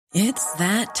It's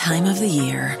that time of the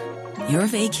year. Your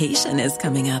vacation is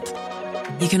coming up.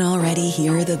 You can already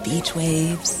hear the beach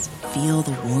waves, feel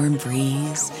the warm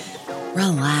breeze,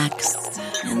 relax,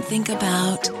 and think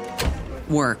about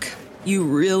work. You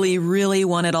really, really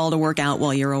want it all to work out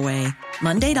while you're away.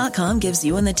 Monday.com gives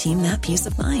you and the team that peace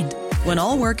of mind. When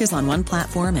all work is on one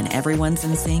platform and everyone's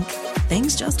in sync,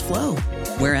 things just flow.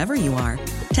 Wherever you are,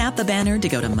 tap the banner to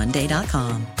go to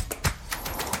Monday.com.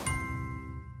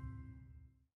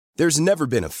 There's never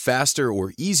been a faster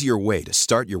or easier way to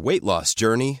start your weight loss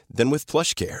journey than with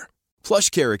PlushCare.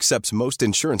 PlushCare accepts most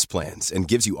insurance plans and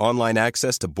gives you online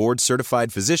access to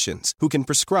board-certified physicians who can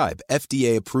prescribe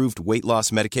FDA-approved weight loss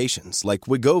medications like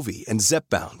Wegovy and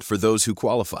Zepbound for those who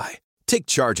qualify. Take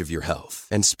charge of your health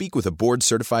and speak with a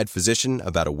board-certified physician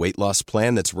about a weight loss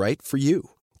plan that's right for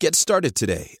you. Get started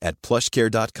today at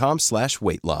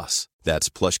plushcare.com/weight loss. That's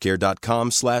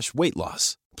plushcare.com/weight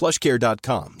loss.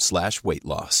 plushcare.com/weight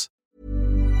loss.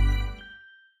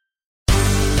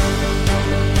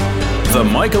 The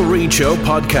Michael Reid Show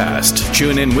podcast.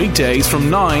 Tune in weekdays from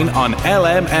 9 on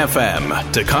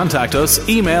LMFM. To contact us,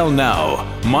 email now,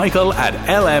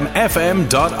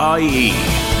 michael@lmfm.ie.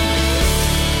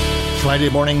 Friday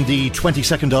morning, the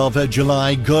 22nd of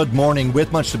July. Good morning.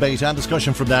 With much debate and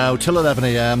discussion from now till 11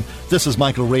 a.m. This is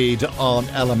Michael Reid on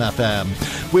LMFM.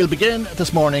 We'll begin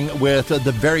this morning with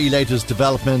the very latest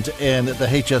development in the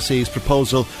HSE's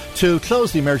proposal to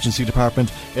close the emergency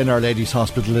department in Our Lady's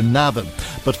Hospital in Navan.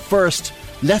 But first,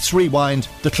 let's rewind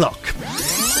the clock.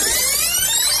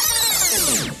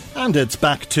 And it's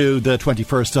back to the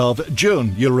 21st of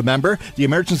June. You'll remember the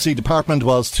emergency department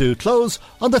was to close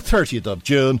on the 30th of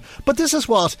June. But this is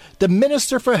what the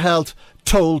Minister for Health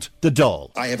told the Dáil.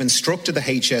 I have instructed the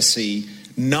HSE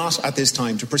not at this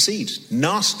time to proceed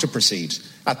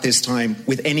at this time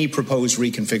with any proposed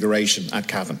reconfiguration at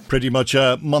Cavan. Pretty much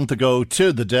a month ago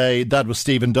to the day, that was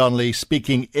Stephen Donnelly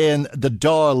speaking in the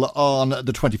Dáil on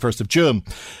the 21st of June.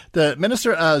 The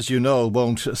Minister, as you know,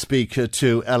 won't speak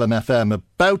to LMFM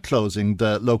about closing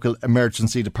the local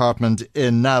emergency department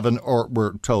in Navan, or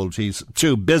we're told he's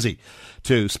too busy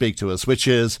to speak to us, which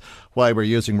is why we're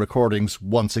using recordings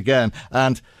once again.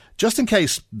 And just in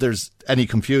case there's any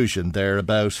confusion there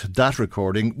about that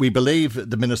recording, we believe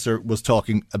the Minister was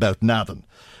talking about Navan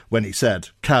when he said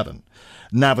Cavan.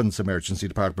 Navan's emergency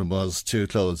department was to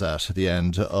close at the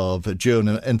end of June.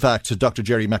 In fact, Dr.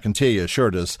 Jerry McEntee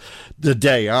assured us the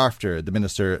day after the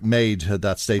Minister made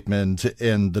that statement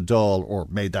in the Dáil, or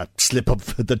made that slip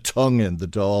of the tongue in the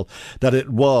Dáil, that it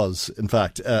was, in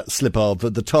fact, a slip of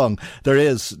the tongue. There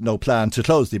is no plan to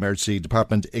close the emergency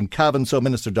department in Cavan, so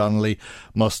Minister Donnelly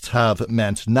must have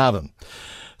meant Navan.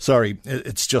 Sorry,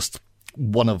 it's just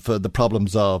one of the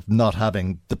problems of not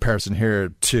having the person here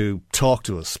to talk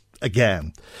to us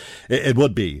again. It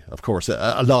would be, of course,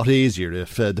 a lot easier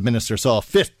if the Minister saw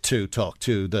fit to talk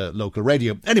to the local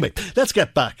radio. Anyway, let's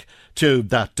get back to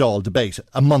that Dáil debate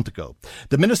a month ago.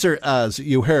 The Minister, as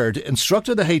you heard,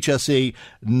 instructed the HSE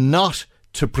not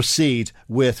to proceed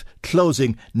with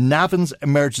closing Navan's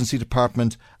emergency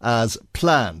department as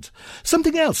planned.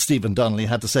 Something else Stephen Donnelly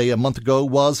had to say a month ago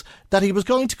was that he was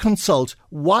going to consult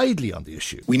widely on the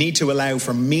issue. We need to allow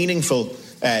for meaningful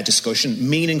discussion,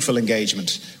 meaningful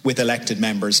engagement with elected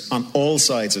members on all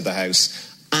sides of the House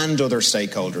and other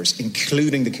stakeholders,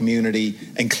 including the community,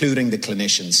 including the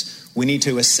clinicians. We need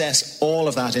to assess all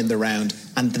of that in the round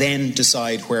and then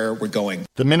decide where we're going.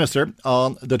 The Minister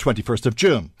on the 21st of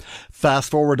June. Fast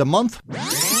forward a month.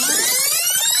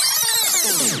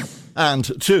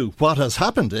 And to what has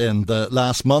happened in the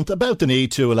last month about the need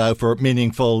to allow for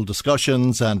meaningful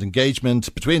discussions and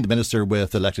engagement between the Minister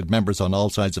with elected members on all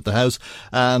sides of the House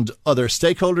and other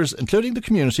stakeholders, including the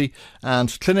community and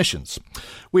clinicians.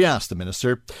 We asked the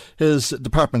Minister. His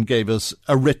department gave us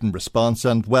a written response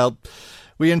and, well,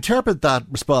 we interpret that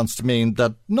response to mean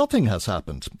that nothing has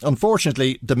happened.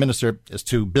 Unfortunately, the Minister is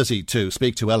too busy to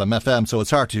speak to LMFM, so it's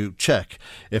hard to check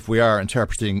if we are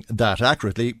interpreting that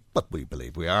accurately, but we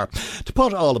believe we are. To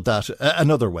put all of that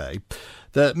another way,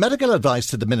 the medical advice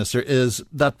to the Minister is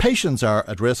that patients are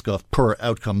at risk of poor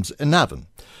outcomes in Navan.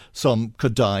 Some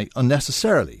could die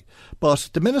unnecessarily.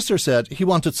 But the Minister said he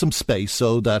wanted some space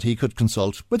so that he could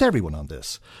consult with everyone on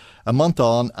this. A month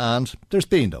on, and there's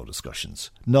been no discussions.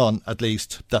 None, at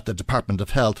least, that the Department of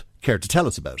Health cared to tell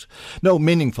us about. No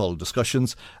meaningful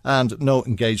discussions and no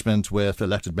engagement with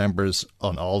elected members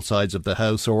on all sides of the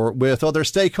House or with other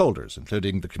stakeholders,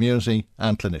 including the community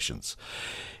and clinicians.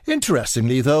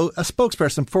 Interestingly, though, a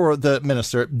spokesperson for the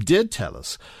Minister did tell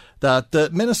us that the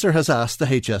Minister has asked the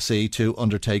HSE to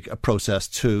undertake a process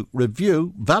to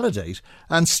review, validate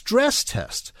and stress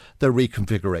test the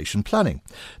reconfiguration planning.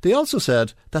 They also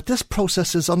said that this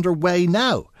process is underway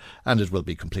now and it will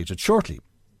be completed shortly.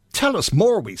 Tell us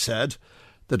more, we said.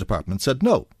 The department said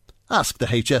no. Ask the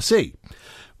HSE.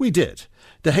 We did.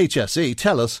 The HSE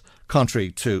tell us,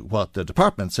 contrary to what the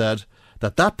department said,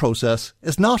 that process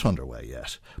is not underway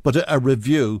yet, but a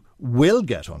review will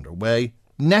get underway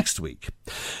next week.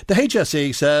 The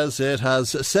HSE says it has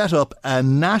set up a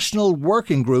national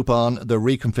working group on the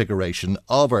reconfiguration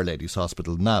of Our Lady's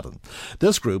Hospital Navan.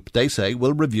 This group, they say,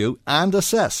 will review and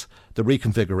assess the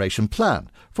reconfiguration plan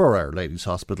for Our Lady's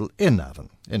Hospital in Navan.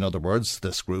 In other words,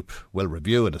 this group will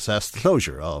review and assess the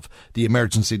closure of the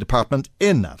emergency department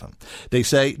in Navan. They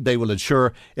say they will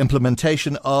ensure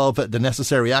implementation of the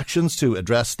necessary actions to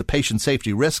address the patient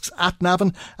safety risks at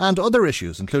Navan and other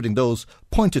issues, including those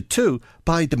pointed to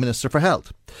by the Minister for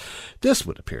Health. This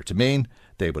would appear to mean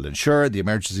they will ensure the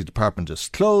emergency department is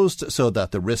closed so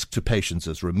that the risk to patients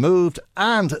is removed,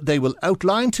 and they will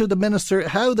outline to the Minister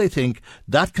how they think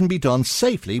that can be done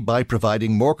safely by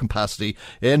providing more capacity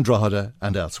in Drogheda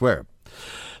and elsewhere.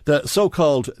 The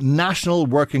so-called National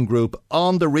Working Group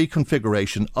on the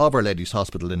reconfiguration of Our Lady's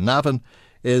Hospital in Navan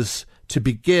is to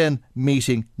begin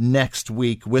meeting next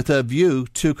week with a view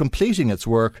to completing its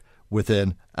work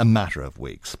within a matter of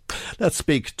weeks. Let's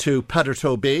speak to Peadar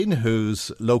Tóibín,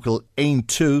 who's local Ain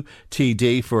 2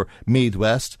 TD for Meath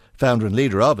West, founder and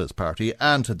leader of his party,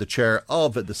 and the chair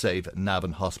of the Save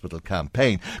Navan Hospital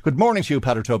campaign. Good morning to you,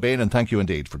 Peadar Tóibín, and thank you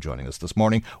indeed for joining us this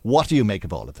morning. What do you make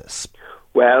of all of this?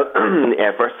 Well,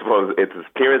 first of all, it's as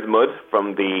clear as mud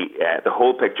from the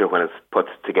whole picture when it's put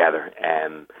together.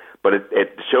 But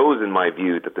it shows, in my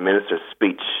view, that the Minister's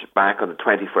speech back on the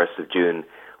 21st of June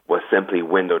was simply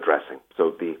window dressing.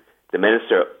 So the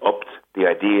Minister upped the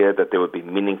idea that there would be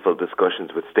meaningful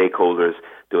discussions with stakeholders,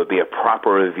 there would be a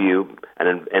proper review and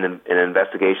an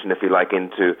investigation, if you like,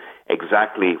 into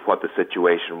exactly what the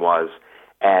situation was.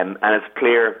 And it's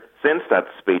clear since that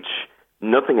speech,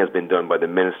 nothing has been done by the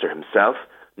Minister himself,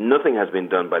 nothing has been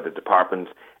done by the department,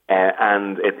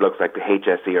 and it looks like the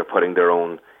HSE are putting their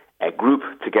own group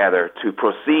together to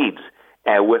proceed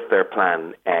with their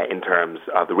plan in terms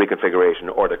of the reconfiguration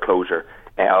or the closure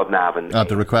of Navan. At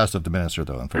the request of the Minister,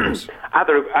 though, in fairness. At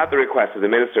the request of the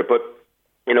Minister. But,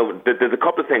 you know, there's a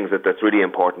couple of things that's really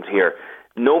important here.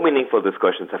 No meaningful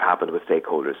discussions have happened with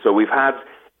stakeholders. So we've had,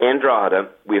 in Drogheda,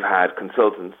 we've had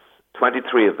consultants,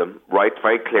 23 of them, write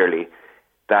very clearly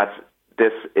that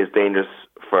this is dangerous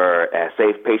for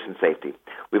patient safety.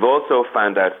 We've also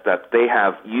found out that they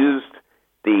have used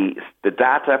the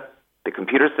data, the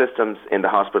computer systems in the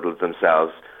hospitals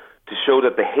themselves to show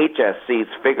that the HSC's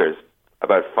figures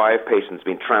about 5 patients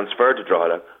being transferred to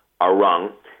Drogheda are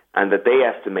wrong, and that they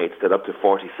estimate that up to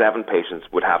 47 patients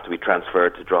would have to be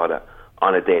transferred to Drogheda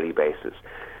on a daily basis.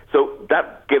 So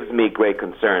that gives me great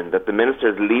concern that the Minister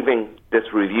is leaving this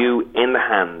review in the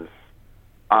hands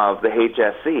of the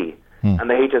HSC, and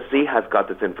the HSC has got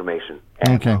this information.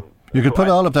 Okay. You could put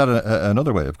all of that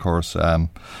another way, of course,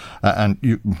 and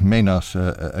you may not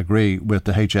agree with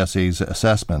the HSE's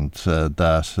assessment that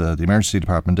the emergency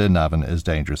department in Navan is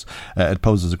dangerous. It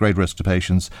poses a great risk to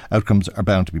patients. Outcomes are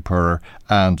bound to be poorer,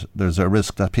 and there's a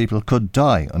risk that people could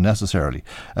die unnecessarily.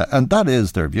 And that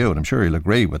is their view, and I'm sure you'll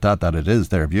agree with that it is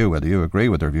their view, whether you agree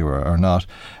with their view or not.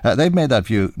 They've made that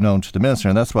view known to the Minister,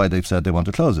 and that's why they've said they want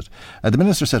to close it. The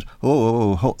Minister said,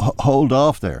 hold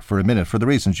off there for a minute, for the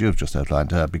reasons you've just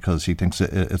outlined, because he thinks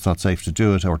it's not safe to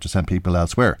do it or to send people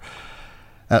elsewhere.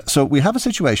 So we have a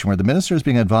situation where the Minister is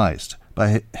being advised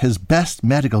by his best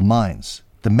medical minds.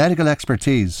 The medical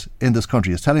expertise in this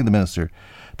country is telling the Minister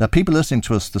that people listening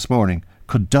to us this morning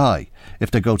could die if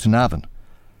they go to Navan.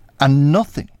 And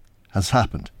nothing has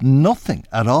happened. Nothing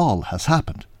at all has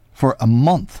happened for a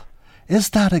month.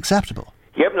 Is that acceptable?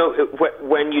 Yep, no,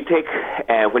 when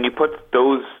you put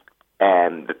those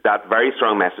that very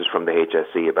strong message from the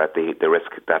HSC about the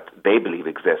risk that they believe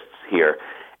exists here,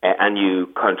 and you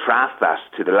contrast that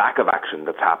to the lack of action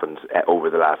that's happened over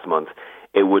the last month,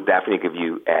 it would definitely give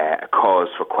you a cause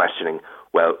for questioning,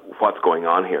 well, what's going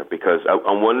on here? Because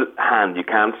on one hand, you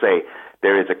can't say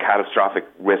there is a catastrophic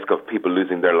risk of people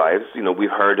losing their lives. You know,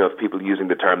 we've heard of people using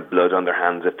the term blood on their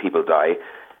hands if people die.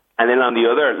 And then on the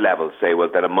other level, say, well,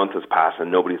 that a month has passed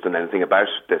and nobody's done anything about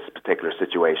this particular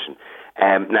situation.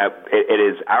 Now, it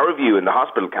is our view in the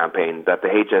hospital campaign that the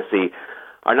HSE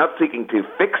are not seeking to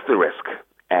fix the risk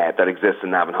that exists in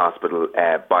Navan Hospital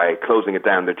by closing it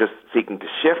down. They're just seeking to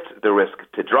shift the risk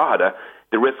to Drogheda.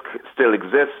 The risk still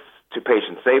exists to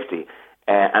patient safety.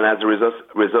 And as a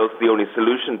result, the only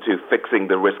solution to fixing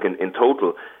the risk in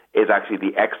total is actually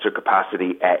the extra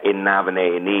capacity in Navan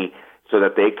A&E so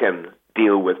that they can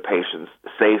deal with patients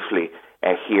safely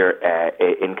here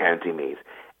in County Meath.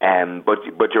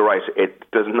 But you're right, it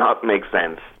does not make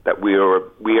sense that we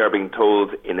are being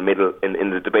told in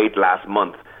the debate last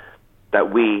month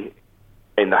that we,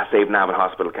 in the Save Navan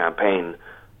Hospital campaign,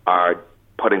 are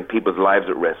putting people's lives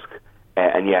at risk,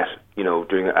 and yet,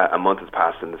 during a month has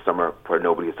passed in the summer where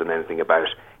nobody has done anything about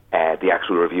the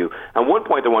actual review. And one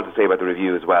point I want to say about the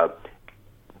review as well,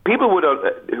 people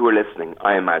who are listening,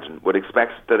 I imagine, would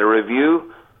expect that a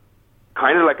review,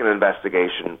 kind of like an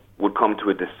investigation, would come to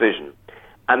a decision.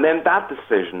 And then that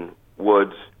decision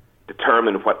would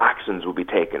determine what actions will be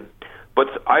taken. But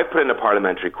I put in a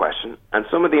parliamentary question, and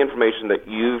some of the information that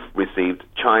you've received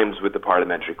chimes with the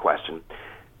parliamentary question,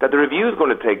 that the review is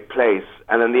going to take place,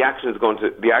 and then the action that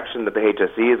the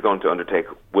HSE is going to undertake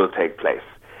will take place.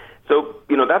 So,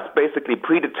 that's basically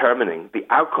predetermining the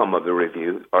outcome of the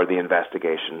review or the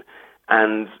investigation,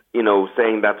 and,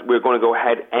 saying that we're going to go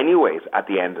ahead anyways at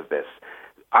the end of this.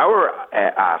 Our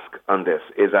ask on this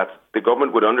is that the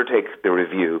government would undertake the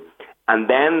review, and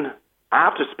then,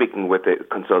 after speaking with the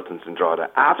consultants in Drogheda,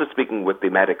 after speaking with the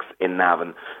medics in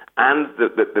Navan and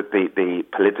the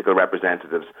political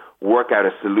representatives, work out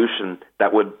a solution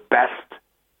that would best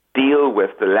deal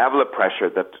with the level of pressure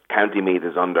that County Meath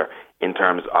is under in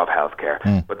terms of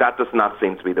healthcare. But that does not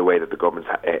seem to be the way that the government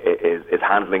is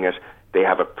handling it. They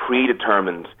have a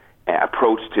predetermined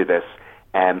approach to this.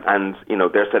 And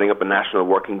they're setting up a national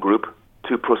working group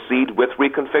to proceed with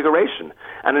reconfiguration.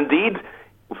 And indeed,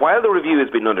 while the review has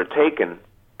been undertaken,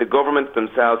 the government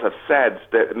themselves have said,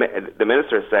 the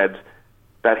minister said,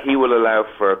 that he will allow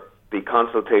for the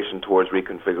consultation towards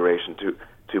reconfiguration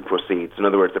to proceed. So in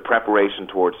other words, the preparation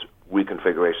towards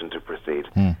reconfiguration to proceed.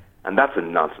 And that's a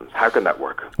nonsense. How can that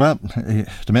work? Well,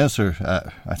 the minister,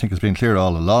 I think, has been clear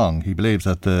all along. He believes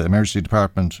that the emergency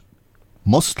department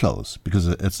must close because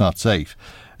it's not safe.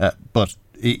 But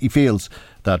he feels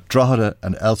that Drogheda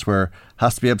and elsewhere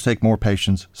has to be able to take more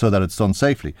patients so that it's done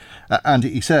safely. And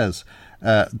he says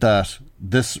that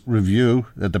this review,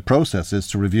 the process is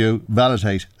to review,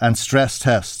 validate and stress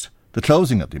test the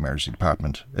closing of the emergency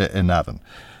department in Navan.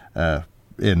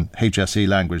 In HSE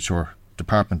language or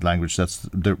department language, that's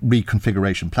the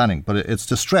reconfiguration planning. But it's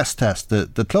to stress test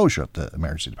the closure of the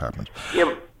emergency department.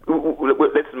 Yeah,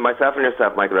 listen, myself and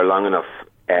yourself, Michael, are long enough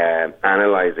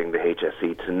analysing the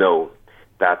HSE to know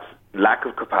that lack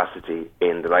of capacity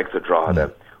in the likes of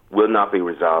Drogheda will not be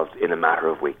resolved in a matter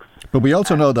of weeks. But we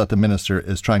also know that the minister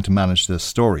is trying to manage this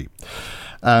story.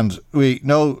 And we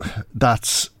know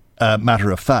that's a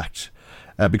matter of fact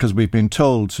because we've been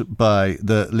told by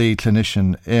the lead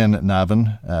clinician in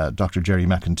Navan, Dr. Jerry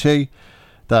McEntee,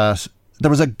 that there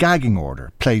was a gagging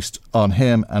order placed on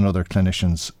him and other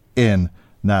clinicians in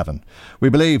Navan. We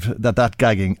believe that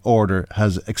gagging order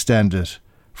has extended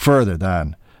further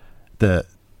than the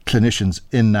clinicians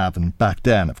in Navan back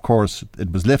then. Of course,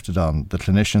 it was lifted on the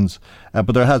clinicians,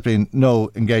 but there has been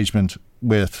no engagement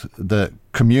with the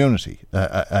community.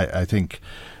 I think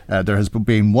there has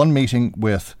been one meeting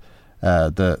with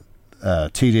the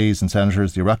TDs and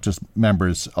senators, the Oireachtas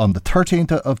members, on the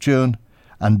 13th of June,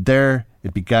 and there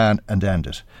it began and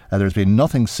ended. There's been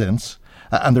nothing since.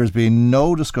 And there's been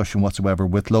no discussion whatsoever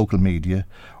with local media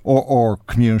or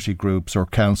community groups or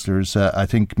councillors. I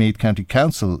think Meath County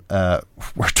Council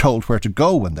were told where to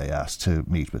go when they asked to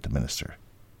meet with the minister.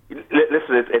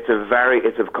 Listen,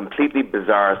 it's a completely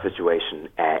bizarre situation.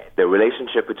 The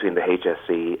relationship between the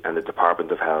HSE and the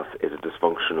Department of Health is a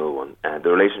dysfunctional one. The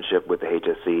relationship with the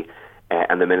HSE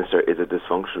and the minister is a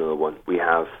dysfunctional one. We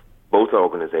have both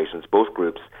organisations, both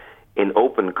groups, in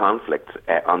open conflict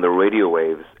on the radio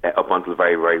waves up until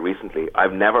very, very recently.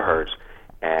 I've never heard,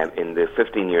 in the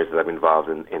 15 years that I've been involved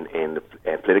in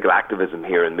political activism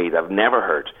here in Meath, I've never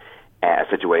heard a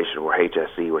situation where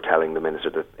HSE were telling the minister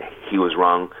that he was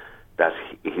wrong, that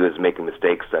he was making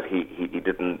mistakes, that he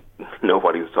didn't know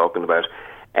what he was talking about,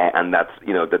 and that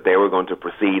they were going to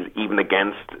proceed even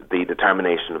against the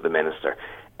determination of the minister.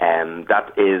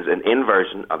 That is an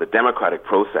inversion of the democratic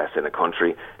process in a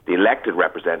country. The elected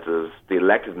representatives, the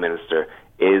elected minister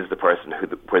is the person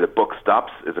where the buck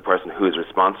stops, is the person who is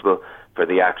responsible for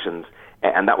the actions,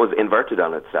 and that was inverted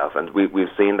on itself. And we've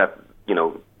seen that,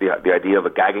 the idea of a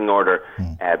gagging order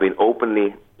being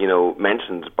openly,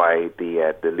 mentioned by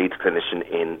the lead clinician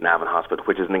in Navan Hospital,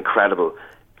 which is an incredible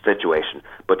situation.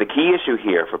 But the key issue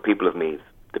here for people of Meath,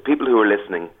 the people who are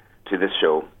listening to this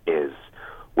show, is: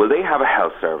 will they have a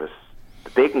health service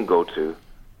that they can go to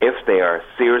if they are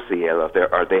seriously ill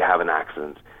or they have an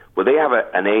accident? Will they have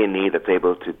an A&E that's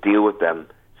able to deal with them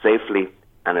safely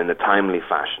and in a timely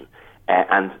fashion?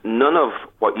 And none of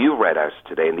what you've read out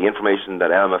today and the information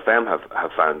that LMFM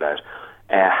have found out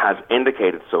has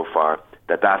indicated so far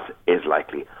that that is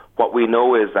likely. What we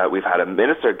know is that we've had a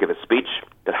minister give a speech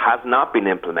that has not been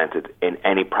implemented in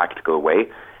any practical way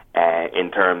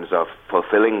in terms of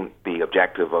fulfilling the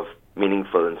objective of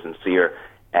meaningful and sincere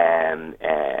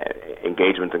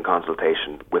engagement and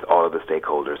consultation with all of the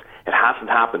stakeholders. It hasn't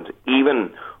happened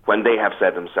even when they have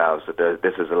said themselves that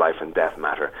this is a life and death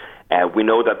matter. We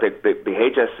know that the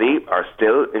HSE are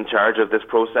still in charge of this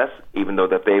process, even though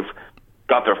that they've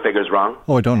got their figures wrong.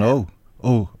 Oh, I don't know.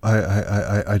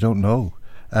 I don't know.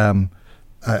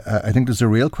 I think there's a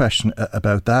real question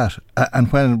about that.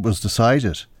 And when it was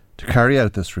decided to carry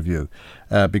out this review,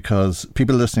 because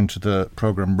people listening to the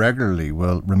programme regularly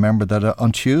will remember that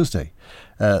on Tuesday,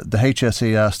 the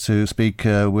HSE asked to speak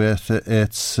with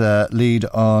its lead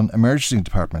on emergency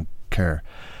department care.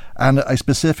 And I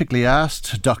specifically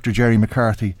asked Dr. Jerry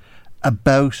McCarthy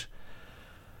about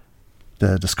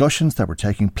the discussions that were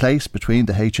taking place between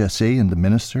the HSE and the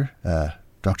Minister.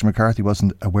 Dr. McCarthy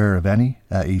wasn't aware of any.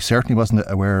 He certainly wasn't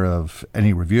aware of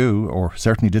any review, or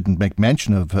certainly didn't make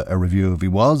mention of a review if he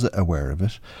was aware of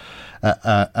it.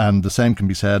 And the same can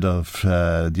be said of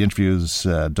the interviews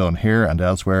done here and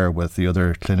elsewhere with the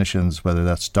other clinicians, whether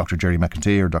that's Dr. Jerry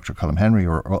McEntee or Dr. Colm Henry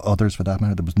or others for that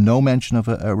matter. There was no mention of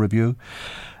a review.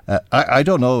 I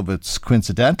don't know if it's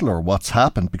coincidental or what's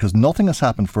happened, because nothing has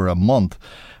happened for a month.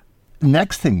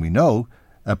 Next thing we know,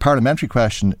 a parliamentary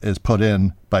question is put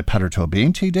in by Peadar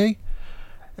Tóibín TD,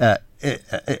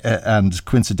 and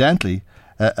coincidentally,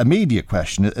 a media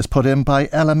question is put in by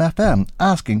LMFM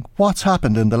asking what's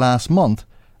happened in the last month.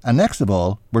 And next of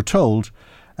all, we're told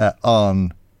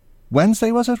on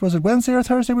Wednesday, was it Wednesday or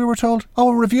Thursday we were told,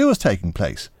 a review is taking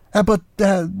place. But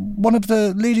one of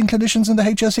the leading clinicians in the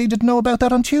HSE didn't know about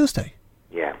that on Tuesday.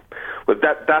 Yeah. Well,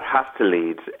 that has to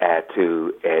lead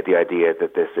to the idea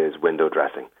that this is window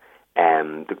dressing.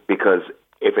 Because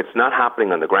if it's not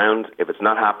happening on the ground, if it's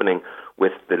not happening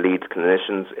with the lead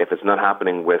clinicians, if it's not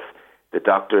happening with the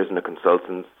doctors and the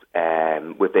consultants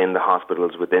within the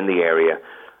hospitals, within the area,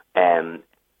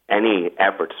 any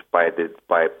efforts by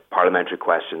parliamentary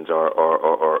questions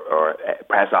or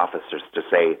press officers to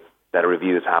say that a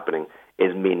review is happening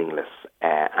is meaningless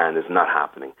and is not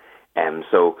happening.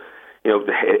 So,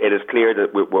 it is clear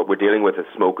that what we're dealing with is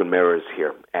smoke and mirrors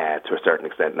here to a certain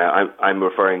extent. Now, I'm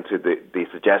referring to the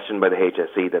suggestion by the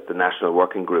HSE that the National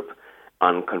Working Group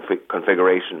on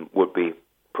Configuration would be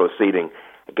proceeding.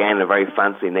 Again, a very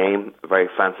fancy name, a very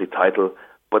fancy title,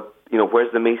 but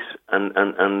where's the meat and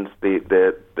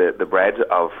the bread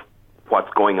of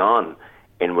what's going on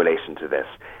in relation to this?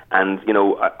 And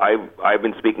I've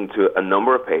been speaking to a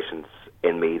number of patients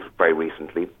in Meath very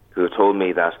recently who have told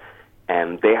me that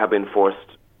they have been forced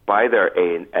by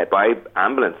by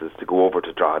ambulances to go over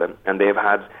to Drogheda, and they've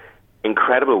had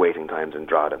incredible waiting times in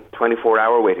Drogheda.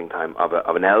 24-hour waiting time of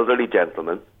an elderly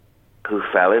gentleman who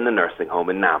fell in a nursing home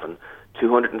in Navan,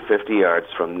 250 yards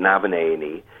from Navan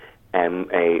A&E.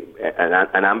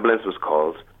 An ambulance was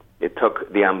called. It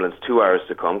took the ambulance 2 hours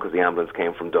to come because the ambulance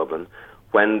came from Dublin.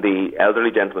 When the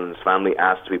elderly gentleman and his family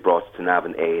asked to be brought to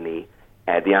Navan A&E,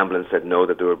 the ambulance said no,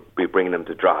 that they would be bringing them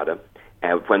to Drogheda.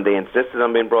 When they insisted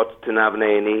on being brought to Navan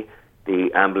A&E,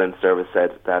 the ambulance service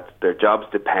said that their jobs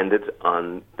depended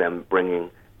on them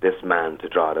bringing this man to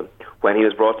Drogheda. When he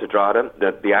was brought to Drogheda,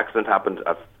 the accident happened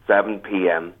at 7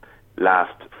 p.m.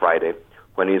 last Friday.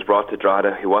 When he was brought to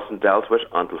Drogheda, he wasn't dealt with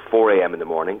until 4 a.m. in the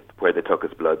morning, where they took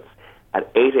his bloods.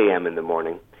 At 8 a.m. in the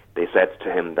morning, they said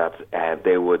to him that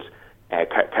they would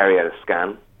carry out a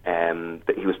scan.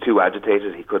 That he was too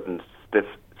agitated, he couldn't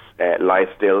lie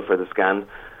still for the scan.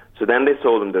 So then they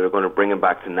told him they were going to bring him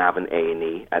back to Navan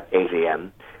A&E at 8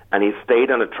 a.m. And he stayed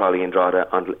on a trolley in Drogheda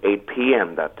until 8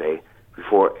 p.m. that day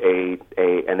before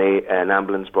an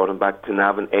ambulance brought him back to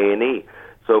Navan A&E.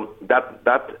 So that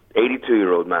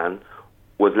 82-year-old man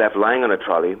was left lying on a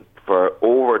trolley for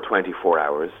over 24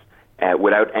 hours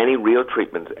without any real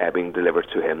treatment being delivered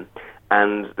to him.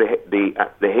 And the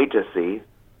HSE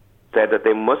said that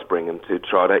they must bring him to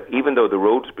Drogheda, even though the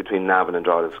road between Navan and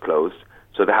Drogheda is closed.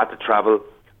 So they had to travel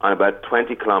on about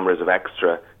 20 kilometres of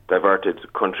extra diverted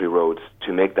country roads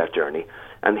to make that journey.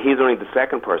 And he's only the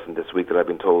second person this week that I've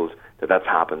been told that that's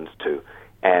happened to.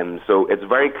 So it's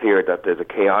very clear that there's a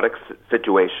chaotic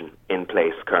situation in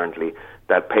place currently,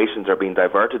 that patients are being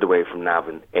diverted away from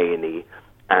Navan A&E,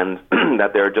 and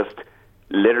that they're just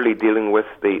literally dealing with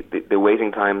the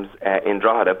waiting times in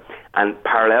Drogheda. And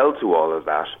parallel to all of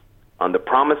that, on the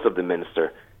promise of the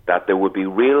Minister that there would be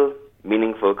real,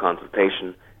 meaningful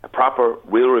consultation, a proper,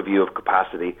 real review of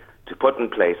capacity to put in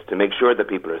place to make sure that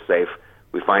people are safe,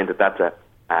 we find that that's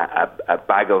a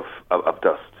bag of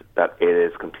dust, that it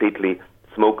is completely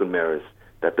smoke and mirrors,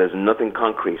 that there's nothing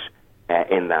concrete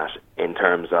in that in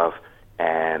terms of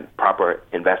proper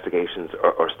investigations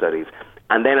or studies.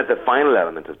 And then at the final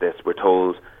element of this, we're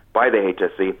told by the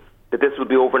HSE that this will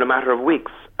be over in a matter of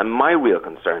weeks. And my real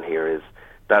concern here is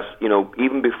that,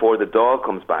 even before the Dáil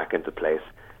comes back into place,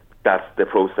 that the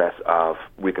process of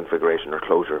reconfiguration or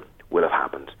closure will have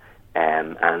happened.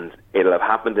 And it'll have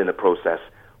happened in a process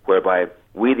whereby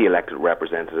we, the elected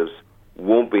representatives,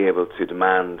 won't be able to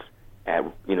demand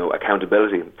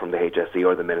accountability from the HSE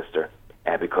or the Minister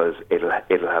because it'll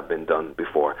have been done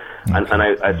before. Okay. And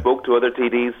I spoke to other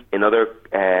TDs in other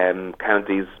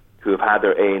counties who have had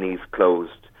their A&Es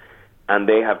closed, and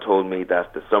they have told me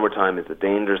that the summertime is the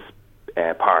dangerous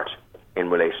part in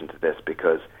relation to this,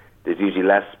 because there's usually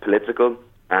less political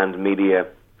and media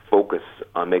focus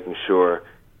on making sure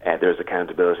there's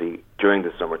accountability during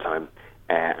the summertime.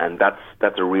 And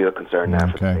that's a real concern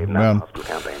now for the Save National Hospital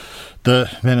campaign.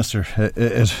 The Minister,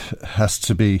 it has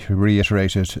to be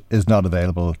reiterated, is not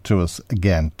available to us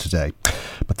again today.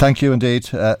 But thank you indeed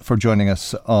for joining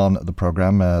us on the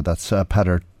programme. That's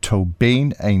Peadar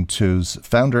Tóibín, Aontú's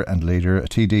founder and leader,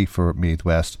 TD for Meath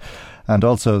West, and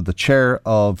also the chair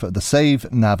of the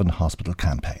Save Navan Hospital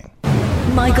campaign.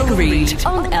 Michael Reid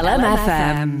on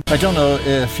LMFM. I don't know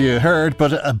if you heard,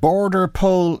 but a border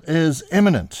poll is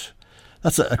imminent.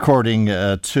 That's according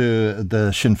to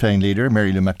the Sinn Féin leader.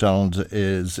 Mary Lou McDonald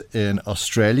is in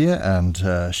Australia,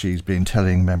 and she's been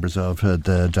telling members of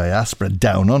the diaspora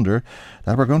down under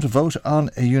that we're going to vote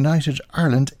on a united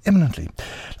Ireland imminently.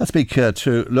 Let's speak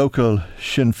to local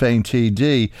Sinn Féin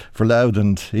TD for Louth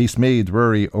and East Meath,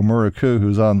 Ruairí Ó Murchú,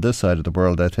 who's on this side of the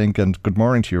world, I think. And good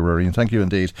morning to you, Ruairí, and thank you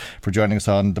indeed for joining us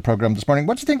on the programme this morning.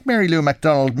 What do you think Mary Lou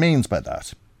McDonald means by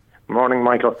that? Morning,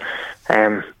 Michael.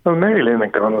 Well, Mary Lou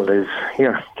McDonald is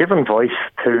here giving voice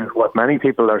to what many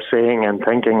people are saying and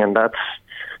thinking, and that's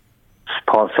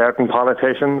certain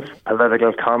politicians,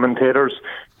 political commentators.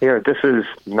 Here, this is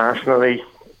nationally,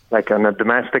 like on a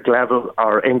domestic level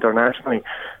or internationally,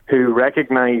 who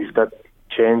recognise that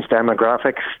change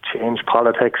demographics, change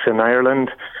politics in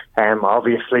Ireland.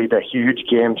 Obviously, the huge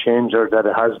game changer that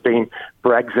it has been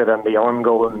Brexit and the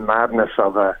ongoing madness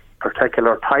of a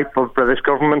particular type of British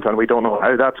government, and we don't know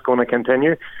how that's going to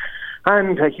continue.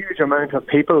 And a huge amount of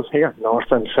people here,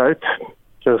 north and south,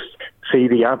 just see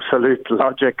the absolute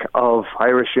logic of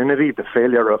Irish unity, the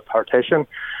failure of partition.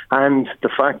 And the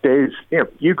fact is,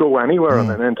 you go anywhere on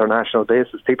an international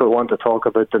basis, people want to talk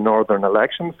about the northern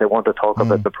elections, they want to talk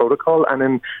about the protocol,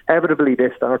 and inevitably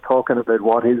they start talking about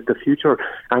what is the future,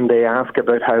 and they ask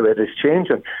about how it is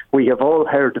changing. We have all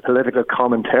heard the political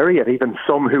commentary, and even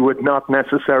some who would not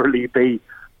necessarily be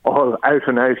all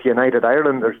out-and-out United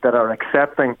Irelanders that are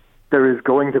accepting there is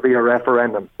going to be a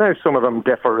referendum. Now, some of them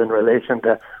differ in relation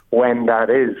to when that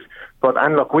is.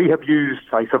 And look, we have used,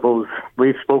 I suppose,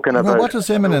 we've spoken about... What does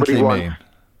imminently mean?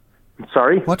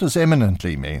 Sorry? What does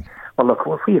imminently mean? Well, look,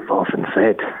 we've often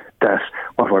said that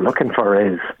what we're looking for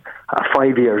is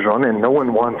 5 years running. No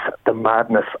one wants the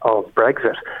madness of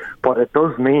Brexit. But it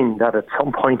does mean that at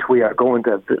some point we are going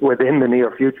to, within the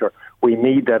near future, we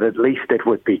need that at least it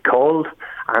would be called.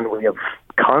 And we have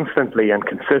constantly and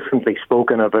consistently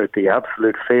spoken about the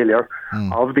absolute failure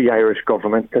of the Irish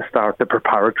government to start the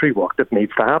preparatory work that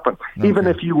needs to happen. Okay. Even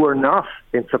if you were not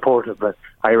in support of the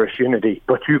Irish unity,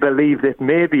 but you believe it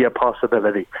may be a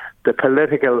possibility, the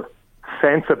political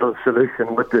sensible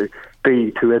solution would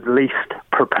be to at least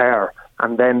prepare,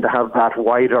 and then to have that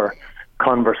wider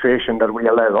conversation that we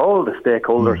allow all the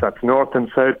stakeholders, that's north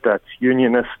and south, that's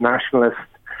unionists, nationalists,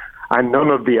 and none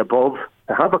of the above,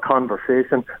 to have a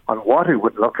conversation on what it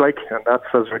would look like, and that's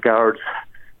as regards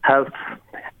health,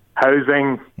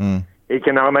 housing,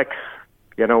 economics,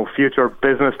 future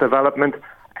business development,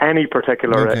 any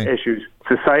particular issues.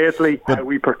 Societally, how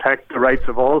we protect the rights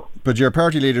of all. But your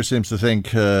party leader seems to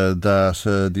think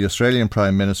that the Australian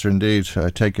Prime Minister, indeed,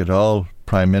 I take it all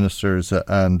Prime Ministers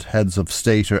and heads of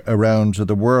state around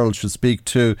the world, should speak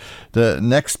to the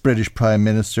next British Prime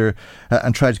Minister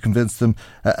and try to convince them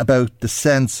about the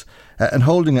sense and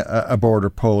holding a border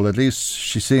poll. At least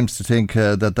she seems to think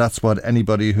that that's what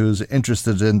anybody who's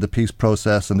interested in the peace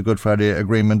process and the Good Friday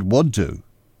Agreement would do.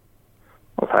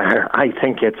 I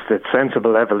think it's the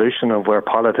sensible evolution of where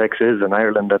politics is in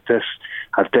Ireland at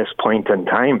this point in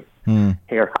time.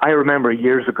 Here, I remember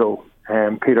years ago,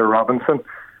 Peter Robinson,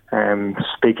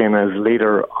 speaking as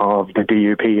leader of the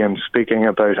DUP and speaking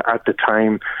about at the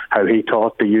time how he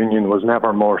thought the union was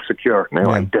never more secure.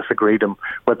 Now, I disagreed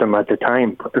with him at the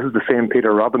time, but this is the same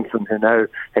Peter Robinson who now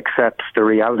accepts the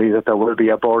reality that there will be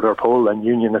a border poll and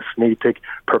unionists need to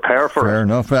prepare for it. Fair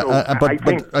enough.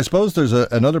 But I suppose there's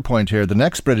another point here. The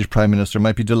next British Prime Minister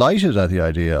might be delighted at the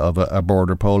idea of a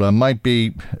border poll and might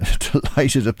be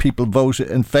delighted if people vote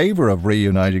in favour of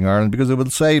reuniting Ireland, because it will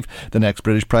save the next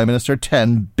British Prime Minister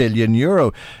 €10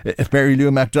 billion. If Mary Lou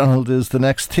MacDonald is the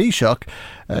next Taoiseach,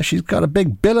 she's got a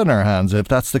big bill in her hands if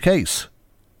that's the case.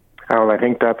 Well, I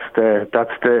think that's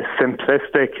the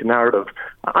simplistic narrative.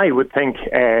 I would think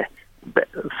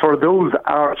for those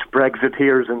arch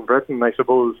Brexiteers in Britain, I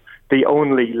suppose the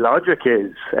only logic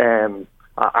is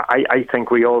I think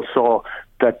we all saw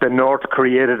that the North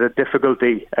created a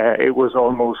difficulty. It was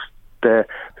almost the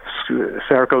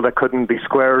circle that couldn't be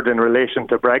squared in relation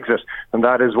to Brexit, and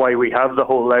that is why we have the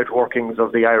whole outworkings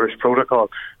of the Irish Protocol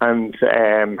and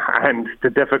the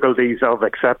difficulties of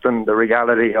accepting the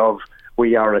reality of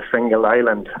we are a single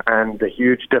island, and the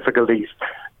huge difficulties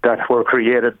that were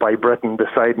created by Britain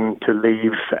deciding to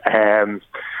leave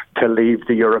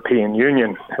the European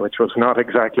Union, which was not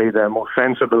exactly the most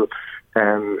sensible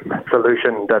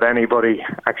solution that anybody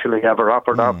actually ever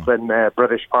offered up in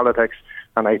British politics.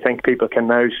 And I think people can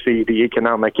now see the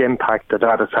economic impact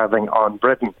that is having on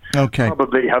Britain. Okay.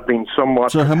 Probably have been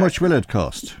somewhat... So how much will it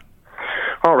cost?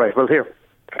 All right, well, here,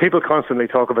 people constantly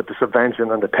talk about the subvention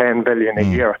and the $10 billion a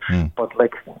year, but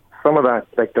like some of that,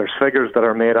 like there's figures that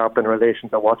are made up in relation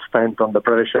to what's spent on the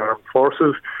British Armed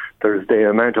Forces. There's the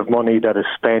amount of money that is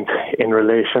spent in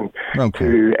relation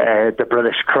to the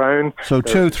British Crown. So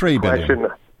 $2-3 billion.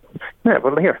 Yeah,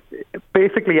 well, here,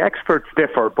 basically experts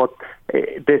differ, but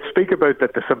they speak about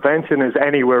that the subvention is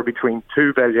anywhere between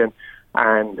 $2 billion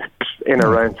and in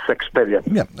around $6 billion.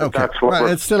 Yeah, okay. That's what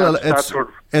it's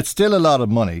still a lot of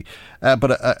money,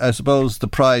 but I suppose the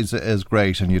prize is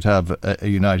great, and you'd have a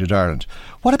united Ireland.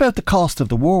 What about the cost of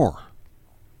the war?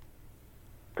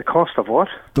 The cost of what?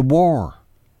 The war.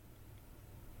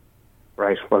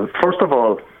 Right. Well, first of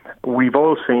all, we've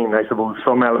all seen, I suppose,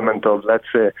 some element of, let's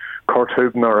say, Kurt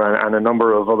Hubner and a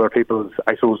number of other people's,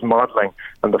 I suppose, modelling,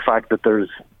 and the fact that there's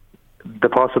the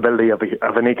possibility of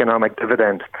an economic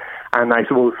dividend. And I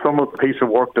suppose some of the piece of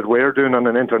work that we're doing on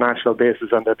an international basis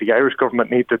and that the Irish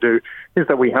government need to do is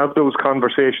that we have those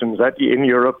conversations in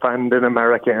Europe and in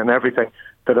America and everything,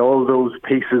 that all those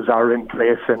pieces are in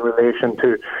place in relation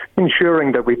to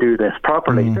ensuring that we do this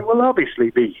properly. There will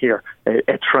obviously be here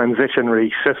a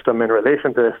transitionary system in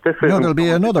relation to this. There'll be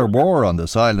another war on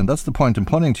this island. That's the point I'm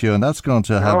putting to you, and that's going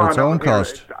to have its own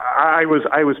cost. I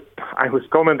was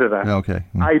coming to that. Okay.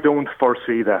 I don't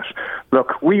foresee that.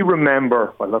 Look, we don't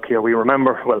remember,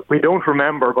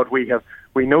 but we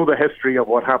know the history of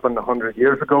what happened 100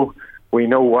 years ago. We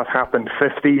know what happened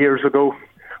 50 years ago.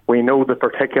 We know the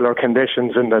particular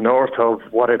conditions in the north of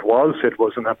what it was. It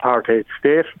was an apartheid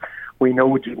state. We know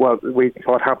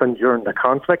what happened during the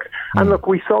conflict. And look,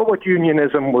 we saw what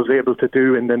unionism was able to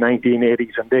do in the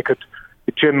 1980s, and they could...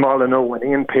 Jim Molyneux and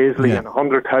Ian Paisley and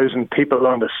 100,000 people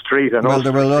on the street. And well,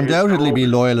 there will undoubtedly be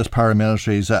loyalist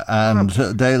paramilitaries and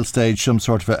they'll stage some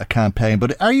sort of a campaign.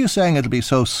 But are you saying it'll be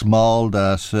so small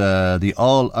that the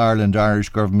All-Ireland Irish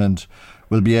government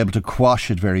will be able to quash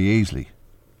it very easily?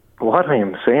 What I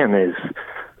am saying is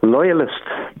loyalist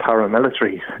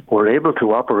paramilitaries were able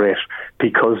to operate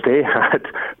because they had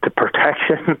the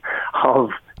protection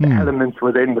of elements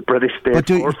within the British state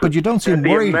forces. But you don't seem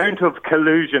worried. The amount of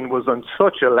collusion was on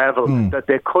such a level that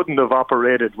they couldn't have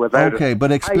operated without it. Okay,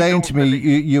 but explain to me,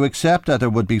 you accept that there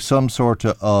would be some sort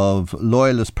of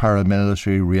loyalist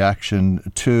paramilitary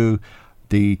reaction to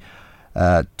the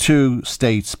two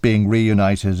states being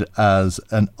reunited as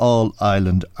an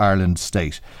all-island Ireland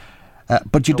state.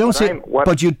 But you don't seem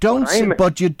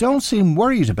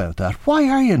worried about that. Why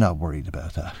are you not worried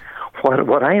about that?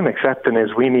 What I am accepting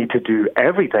is we need to do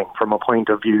everything from a point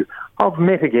of view of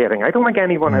mitigating. I don't think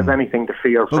anyone has anything to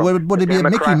fear from. But would it be a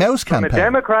Mickey Mouse campaign? From a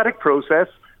democratic process,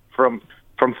 from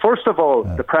first of all,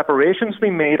 the preparations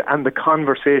being made and the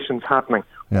conversations happening.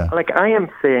 Yeah. Like, I am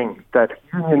saying that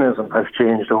unionism has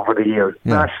changed over the years.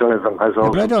 Yeah. Nationalism has also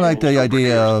changed. But I don't like the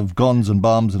idea of guns and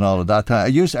bombs and all of that. Are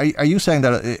you saying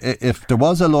that if there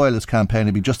was a loyalist campaign,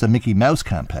 it'd be just a Mickey Mouse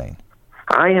campaign?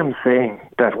 I am saying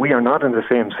that we are not in the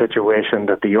same situation,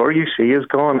 that the RUC is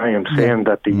gone. I am saying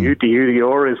that the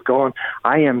UDR is gone.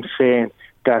 I am saying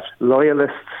that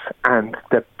loyalists and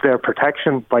their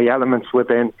protection by elements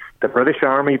within the British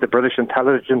Army, the British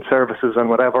intelligence services and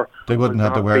whatever, they wouldn't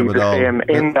have the wherewithal.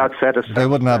 They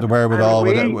wouldn't have the wherewithal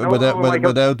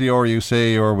without the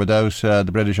RUC or without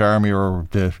the British Army or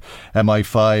the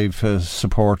MI5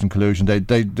 support and collusion. They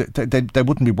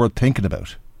wouldn't be worth thinking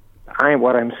about.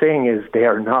 What I'm saying is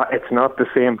it's not the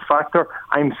same factor.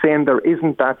 I'm saying there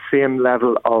isn't that same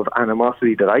level of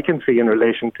animosity that I can see in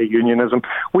relation to unionism.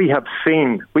 We have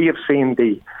seen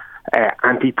the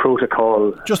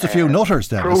anti-protocol just a few nutters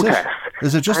then protest.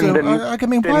 Is it just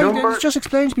just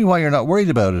explain to me why you're not worried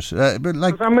about it.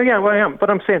 But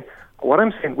I'm saying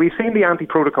we've seen the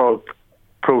anti-protocol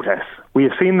protests. We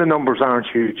have seen the numbers aren't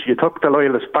huge. You took the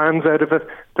loyalist bands out of it,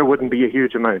 there wouldn't be a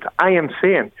huge amount. I am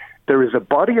saying there is a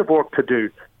body of work to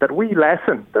do that we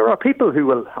lessen. There are people who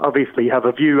will obviously have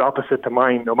a view opposite to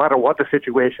mine, no matter what the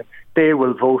situation. They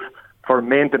will vote for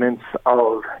maintenance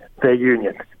of the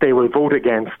union. They will vote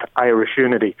against Irish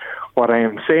unity. What I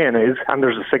am saying is, and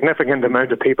there's a significant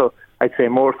amount of people, I'd say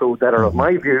more so, that are of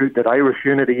my view that Irish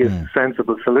unity is a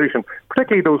sensible solution,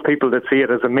 particularly those people that see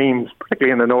it as a means,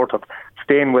 particularly in the north, of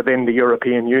staying within the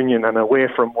European Union and away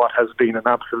from what has been an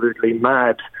absolutely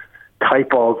mad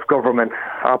type of government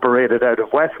operated out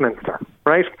of Westminster,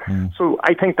 right? So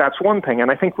I think that's one thing, and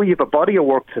I think we have a body of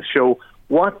work to show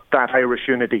what that Irish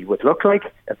unity would look like.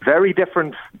 A very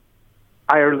different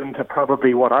Ireland to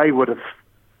probably what I would have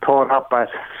thought up at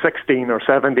 16 or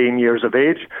 17 years of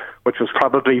age, which was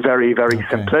probably very, very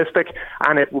simplistic,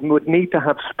 and it would need to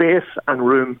have space and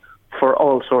room for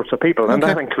all sorts of people, and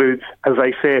that includes, as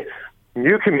I say,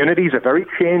 new communities, a very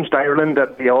changed Ireland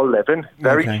that we all live in,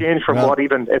 very changed from what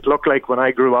even it looked like when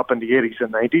I grew up in the 80s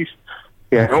and 90s.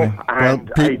 I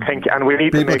think, and we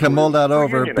need people to can mull that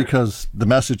over because the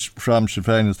message from Sinn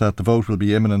Féin is that the vote will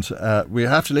be imminent. We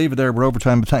have to leave it there. We're over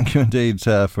time, but thank you indeed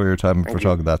for your time and for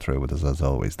talking that through with us as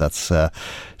always. That's Sinn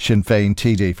Féin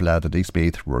TD for Louth East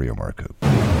Meath, Rory O'Murco.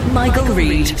 Michael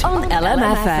Reid on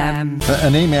LMFM.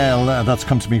 An email that's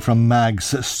come to me from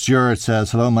Mags Stewart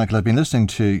says, hello Michael, I've been listening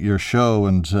to your show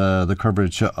and the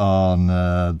coverage on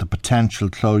the potential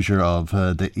closure of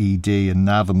the ED in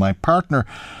Navan. My partner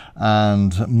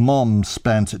and mum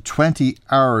spent 20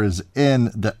 hours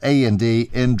in the A&E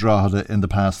in Drogheda in the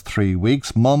past 3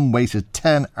 weeks. Mum waited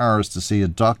 10 hours to see a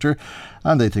doctor,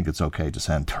 and they think it's okay to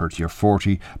send 30 or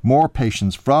 40 more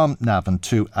patients from Navan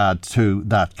to add to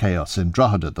that chaos in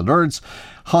Drogheda. The Lourdes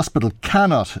Hospital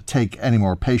cannot take any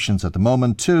more patients at the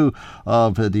moment. 2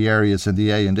 of the areas in the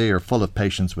A&E are full of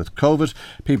patients with COVID.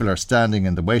 People are standing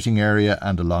in the waiting area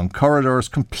and along corridors,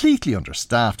 completely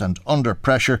understaffed and under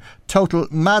pressure. Total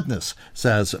madness,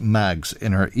 says Mags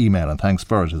in her email, and thanks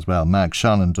for it as well. Mag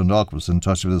Sean in Dundalk was in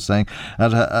touch with us saying,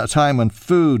 at a time when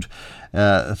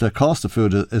the cost of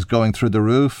food is going through the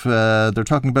roof, they're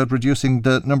talking about reducing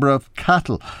the number of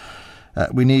cattle.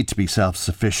 We need to be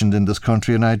self-sufficient in this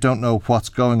country, and I don't know what's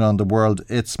going on in the world.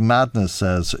 It's madness,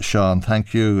 says Sean.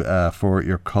 Thank you for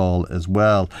your call as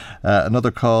well.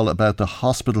 Another call about the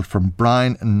hospital from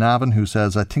Brian in Navan, who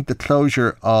says, I think the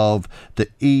closure of the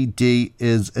ED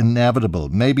is inevitable.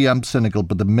 Maybe I'm cynical,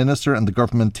 but the Minister and the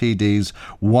government TDs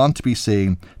want to be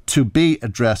seen to be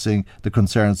addressing the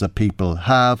concerns that people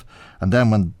have, and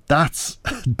then when that's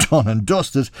done and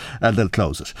dusted, they'll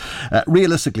close it.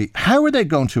 Realistically, how are they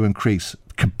going to increase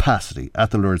capacity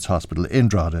at the Lourdes Hospital in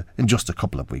Drogheda in just a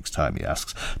couple of weeks' time, he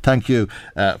asks. Thank you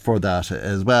for that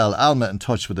as well. Alma in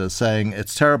touch with us saying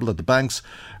it's terrible that the banks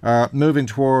are moving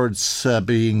towards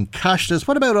being cashless.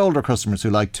 What about older customers who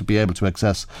like to be able to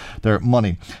access their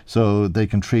money so they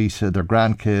can treat their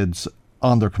grandkids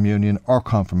on their communion or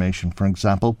confirmation, for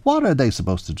example? What are they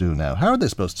supposed to do now? How are they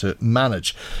supposed to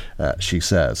manage, she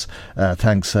says.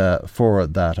 Thanks for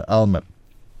that, Alma.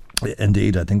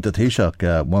 Indeed, I think the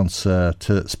Taoiseach wants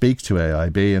to speak to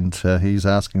AIB, and he's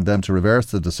asking them to reverse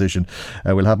the decision.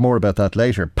 We'll have more about that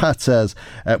later. Pat says,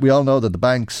 we all know that the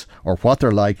banks are what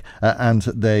they're like, and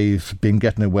they've been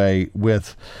getting away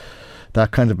with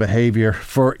that kind of behaviour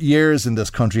for years in this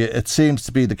country. It seems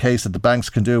to be the case that the banks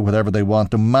can do whatever they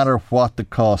want, no matter what the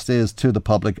cost is to the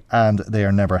public, and they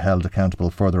are never held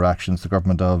accountable for their actions. The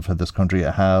government of this country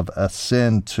have a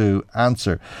sin to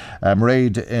answer.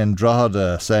 Mairead in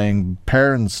Drogheda saying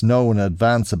parents know in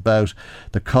advance about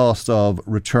the cost of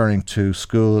returning to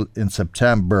school in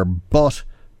September, but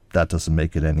that doesn't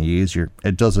make it any easier.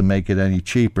 It doesn't make it any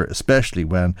cheaper, especially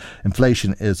when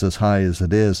inflation is as high as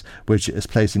it is, which is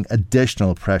placing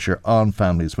additional pressure on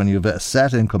families. When you have a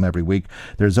set income every week,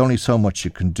 there's only so much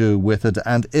you can do with it.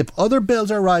 And if other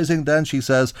bills are rising, then she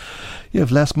says you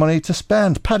have less money to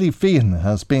spend. Paddy Feehan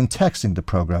has been texting the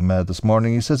programme this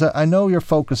morning. He says, I know you're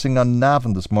focusing on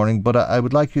Navan this morning, but I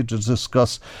would like you to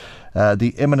discuss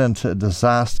the imminent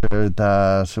disaster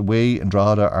that we in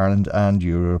Drogheda, Ireland and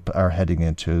Europe are heading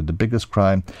into. The biggest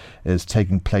crime is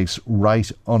taking place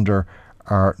right under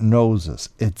our noses.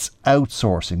 It's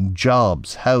outsourcing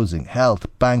jobs, housing, health,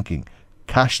 banking,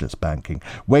 cashless banking,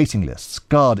 waiting lists.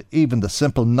 God, even the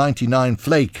simple 99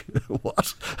 flake.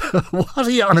 What? What are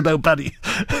you on about, Paddy?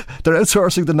 They're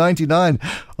outsourcing the 99.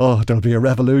 Oh, there'll be a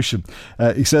revolution.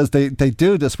 He says they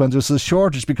do this when there's a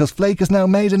shortage because flake is now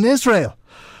made in Israel.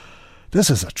 This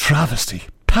is a travesty.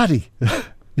 Paddy,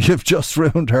 you've just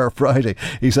ruined her Friday.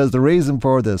 He says the reason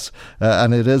for this,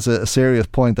 and it is a serious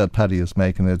point that Paddy is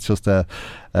making, it's just, I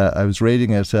was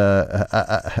reading it for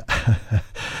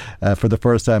the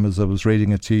first time as I was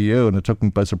reading it to you, and it took me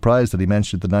by surprise that he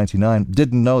mentioned the 99.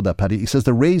 Didn't know that, Paddy. He says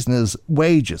the reason is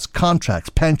wages, contracts,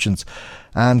 pensions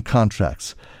and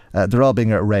contracts. They're all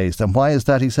being raised. And why is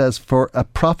that? He says, for a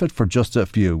profit for just a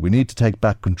few. We need to take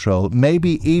back control.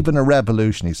 Maybe even a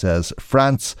revolution, he says.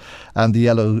 France and the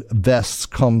yellow vests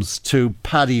comes to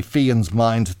Paddy Feehan's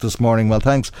mind this morning. Well,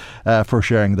 thanks for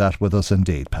sharing that with us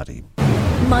indeed, Paddy.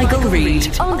 Michael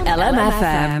Reid on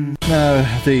LMFM.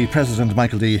 Now, the President,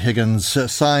 Michael D.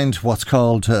 Higgins, signed what's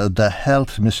called the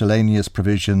Health Miscellaneous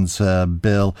Provisions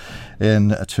Bill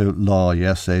into law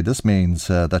yesterday. This means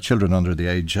that children under the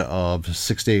age of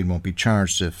 16 won't be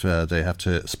charged if they have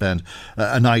to spend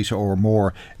a night or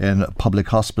more in public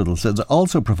hospitals. It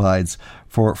also provides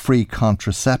for free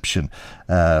contraception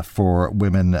for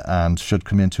women and should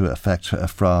come into effect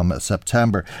from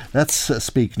September. Let's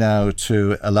speak now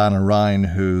to Alana Ryan,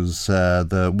 who's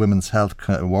the Women's Health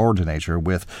Coordinator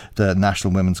with the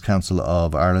National Women's Council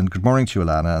of Ireland. Good morning to you,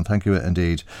 Alana, and thank you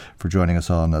indeed for joining us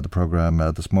on the programme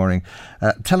this morning.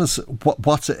 Tell us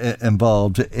what's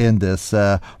involved in this.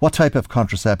 What type of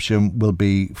contraception will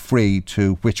be free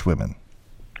to which women?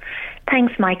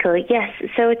 Thanks, Michael. Yes,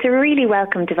 so it's a really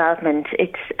welcome development.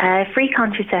 It's free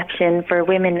contraception for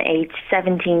women aged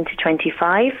 17 to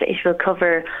 25. It will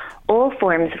cover all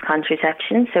forms of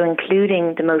contraception, so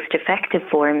including the most effective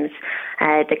forms,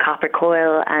 the copper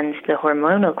coil and the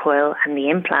hormonal coil and the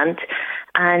implant.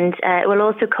 And it will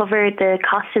also cover the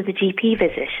cost of the GP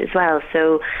visit as well.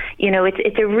 So, you know,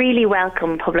 it's a really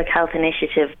welcome public health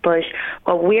initiative, but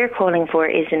what we're calling for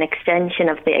is an extension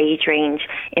of the age range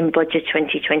in Budget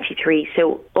 2023,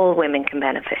 so all women can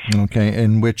benefit. OK,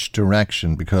 in which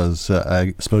direction? Because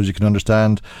I suppose you can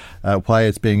understand why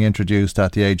it's being introduced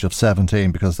at the age of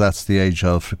 17, because that's the age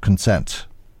of consent.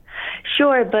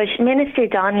 Sure, but Minister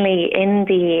Donnelly in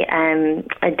the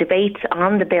debates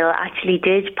on the bill actually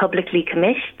did publicly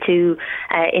commit to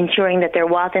ensuring that there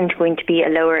wasn't going to be a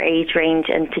lower age range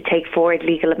and to take forward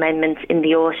legal amendments in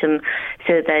the autumn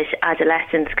so that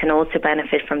adolescents can also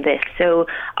benefit from this. So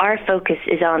our focus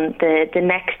is on the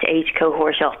next age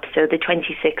cohort up, so the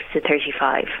 26 to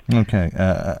 35. OK,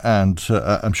 and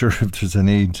I'm sure if there's a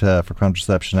need for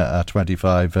contraception at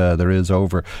 25, there is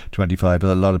over 25.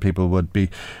 A lot of people would be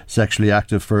sexually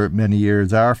active for many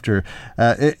years after.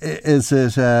 Is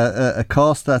it a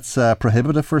cost that's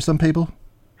prohibitive for some people?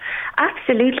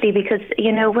 Absolutely, because,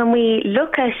 you know, when we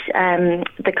look at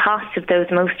the cost of those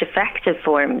most effective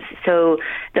forms, so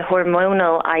the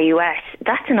hormonal IUS,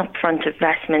 that's an upfront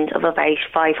investment of about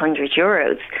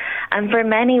 €500. And for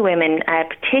many women,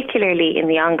 particularly in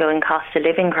the ongoing cost of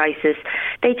living crisis,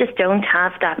 they just don't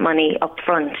have that money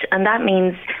upfront. And that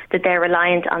means that they're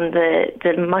reliant on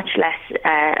the much less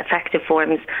effective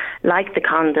forms like the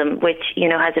condom, which, you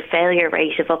know, has a failure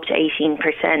rate of up to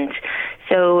 18%.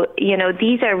 So, you know,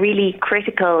 these are really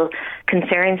critical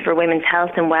concerns for women's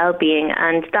health and well-being,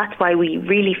 and that's why we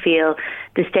really feel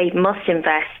the state must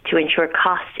invest to ensure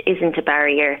cost isn't a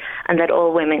barrier and that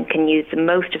all women can use the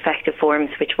most effective forms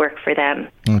which work for them.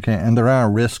 OK, and there are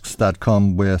risks that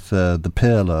come with the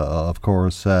pill, of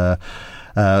course.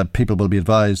 People will be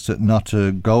advised not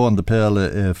to go on the pill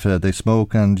if they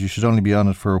smoke, and you should only be on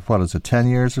it for, 10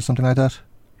 years or something like that?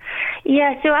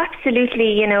 Yeah, so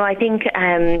absolutely. I think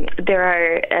there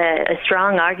are a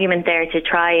strong argument there to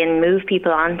try and move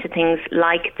people onto things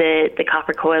like the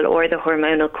copper coil or the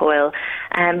hormonal coil.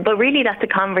 But really that's a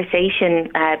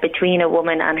conversation between a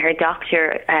woman and her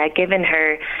doctor, given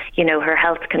her, her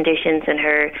health conditions and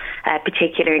her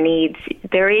particular needs.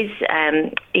 There is,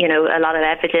 a lot of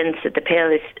evidence that the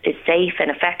pill is safe and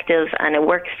effective and it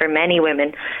works for many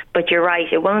women. But you're right,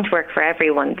 it won't work for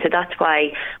everyone. So that's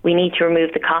why we need to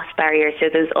remove the cost barrier so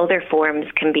those other forms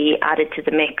can be added to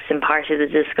the mix and part of the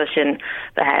discussion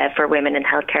for women and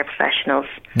healthcare professionals.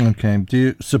 Okay. Do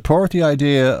you support the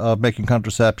idea of making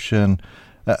contraception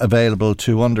available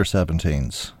to under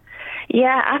 17s?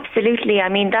 Yeah, absolutely. I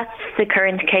mean, that's the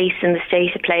current case in the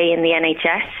state of play in the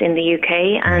NHS in the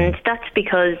UK, and that's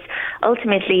because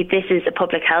ultimately this is a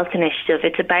public health initiative.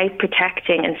 It's about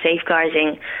protecting and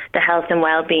safeguarding the health and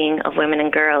well-being of women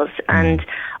and girls. And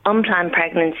unplanned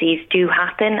pregnancies do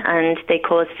happen and they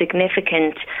cause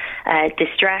significant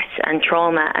distress and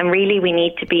trauma. And really we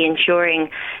need to be ensuring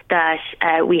that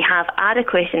we have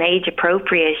adequate and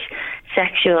age-appropriate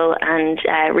sexual and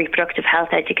reproductive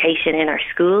health education in our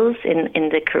schools, in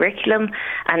the curriculum,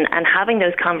 and having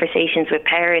those conversations with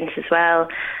parents as well,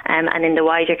 and in the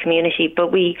wider community.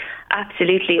 But we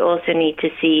absolutely also need to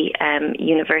see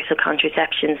universal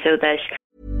contraception so that...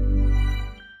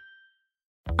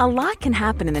 A lot can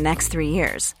happen in the next 3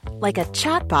 years. Like a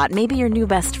chatbot may be your new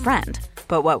best friend.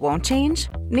 But what won't change?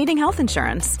 Needing health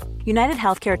insurance. United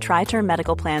Healthcare Tri-Term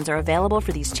Medical Plans are available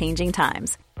for these changing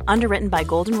times. Underwritten by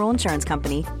Golden Rule Insurance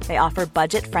Company, they offer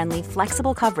budget-friendly,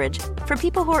 flexible coverage for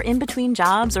people who are in between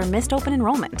jobs or missed open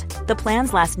enrollment. The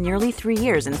plans last nearly 3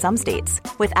 years in some states,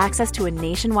 with access to a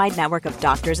nationwide network of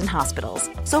doctors and hospitals.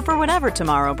 So for whatever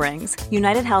tomorrow brings,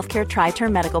 United Healthcare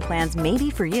Tri-Term Medical Plans may be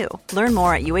for you. Learn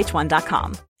more at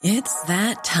uh1.com. It's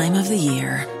that time of the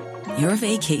year. Your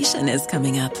vacation is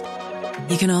coming up.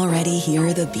 You can already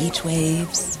hear the beach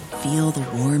waves, feel the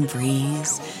warm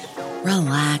breeze,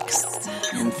 relax,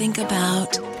 and think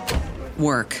about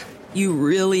work. You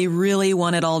really, really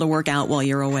want it all to work out while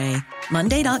you're away.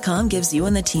 Monday.com gives you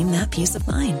and the team that peace of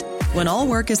mind. When all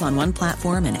work is on one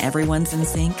platform and everyone's in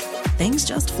sync, things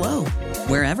just flow.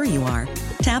 Wherever you are,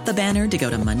 tap the banner to go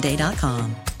to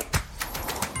Monday.com.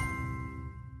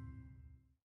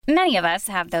 Many of us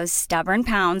have those stubborn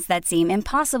pounds that seem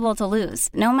impossible to lose,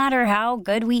 no matter how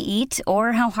good we eat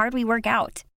or how hard we work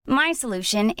out. My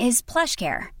solution is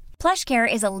PlushCare.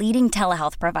 PlushCare is a leading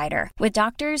telehealth provider with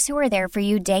doctors who are there for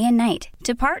you day and night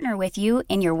to partner with you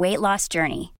in your weight loss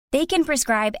journey. They can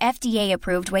prescribe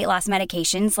FDA-approved weight loss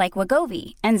medications like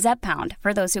Wegovy and Zepbound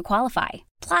for those who qualify.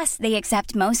 Plus, they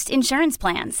accept most insurance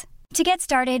plans. To get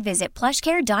started, visit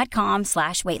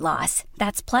plushcare.com/weightloss.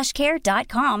 That's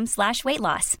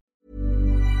plushcare.com/weightloss.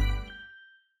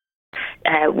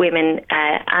 Women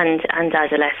and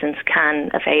adolescents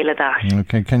can avail of that.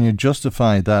 Okay, can you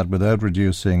justify that without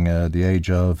reducing the age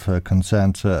of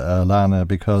consent, Lana?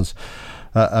 Because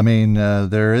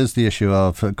there is the issue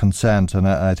of consent, and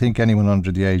I think anyone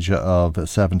under the age of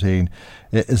 17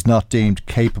 is not deemed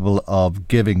capable of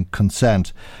giving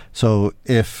consent. So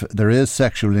if there is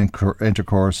sexual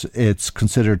intercourse, it's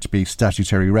considered to be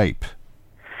statutory rape.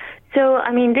 So,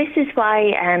 this is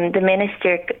why the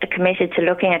Minister committed to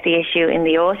looking at the issue in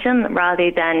the autumn rather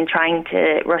than trying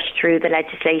to rush through the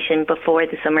legislation before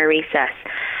the summer recess.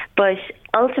 But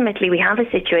ultimately, we have a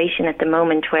situation at the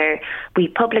moment where we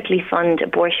publicly fund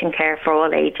abortion care for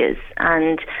all ages.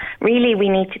 And really, we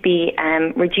need to be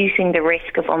reducing the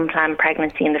risk of unplanned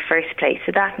pregnancy in the first place.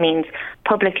 So that means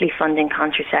publicly funding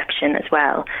contraception as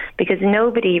well, because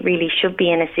nobody really should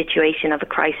be in a situation of a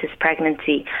crisis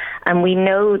pregnancy. And we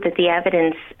know that the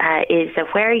evidence is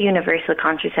that where universal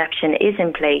contraception is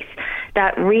in place,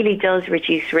 that really does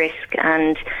reduce risk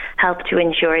and help to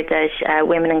ensure that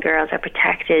women and girls are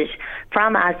protected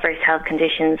from adverse health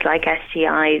conditions like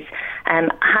STIs,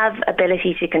 have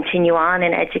ability to continue on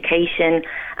in education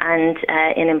and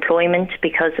in employment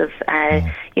because of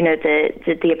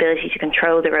the ability to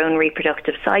control their own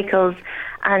reproductive cycles,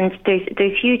 and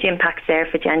there's huge impacts there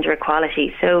for gender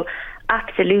equality. So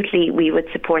absolutely, we would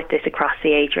support this across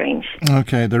the age range.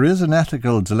 Okay, there is an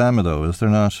ethical dilemma, though, is there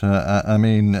not?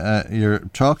 You're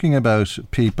talking about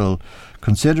people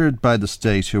considered by the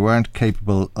state who aren't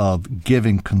capable of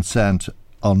giving consent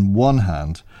on one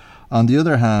hand. On the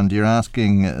other hand, you're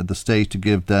asking the state to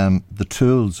give them the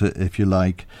tools, if you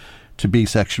like, to be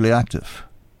sexually active.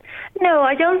 No,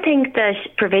 I don't think that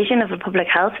provision of a public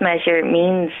health measure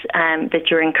means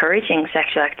that you're encouraging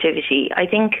sexual activity. I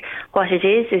think what it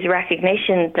is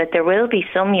recognition that there will be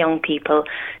some young people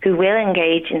who will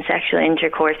engage in sexual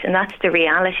intercourse, and that's the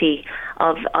reality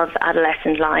of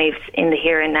adolescent lives in the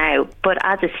here and now. But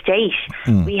as a state,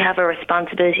 we have a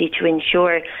responsibility to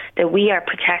ensure that we are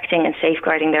protecting and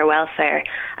safeguarding their welfare,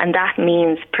 and that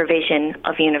means provision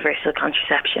of universal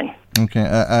contraception. Okay,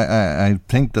 I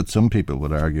think that some people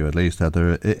would argue, at least, that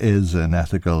there is an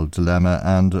ethical dilemma,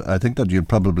 and I think that you'd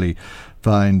probably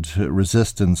find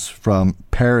resistance from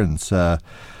parents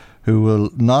who will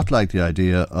not like the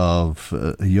idea of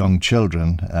young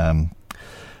children,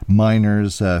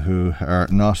 minors who are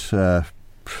not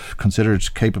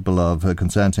considered capable of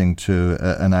consenting to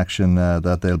an action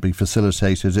that they'll be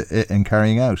facilitated in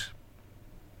carrying out.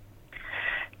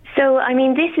 So, I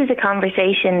mean, this is a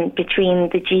conversation between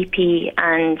the GP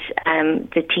and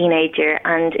the teenager,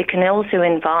 and it can also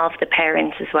involve the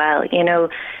parents as well. You know,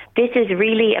 this is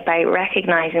really about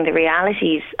recognising the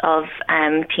realities of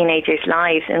teenagers'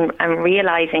 lives and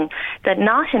realising that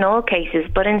not in all cases,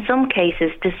 but in some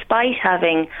cases, despite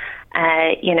having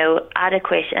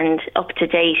adequate and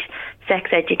up-to-date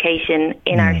sex education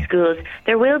in our schools,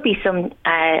 there will be some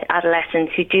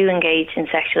adolescents who do engage in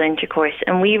sexual intercourse,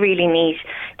 and we really need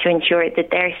to ensure that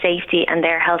their safety and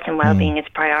their health and well-being is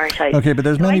prioritised. Okay, but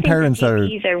there's many parents that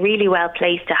are really well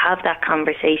placed to have that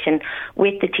conversation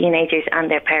with the teenagers and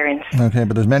their parents. Okay,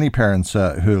 but there's many parents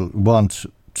who want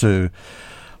to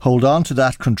hold on to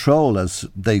that control as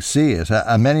they see it.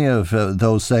 And many of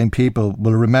those same people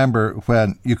will remember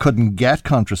when you couldn't get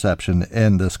contraception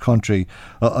in this country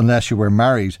unless you were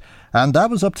married. And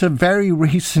that was up to very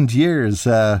recent years.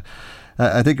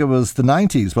 I think it was the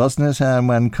 90s, wasn't it,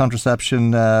 when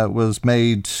contraception was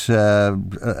made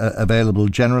available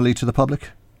generally to the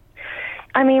public?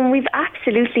 I mean, we've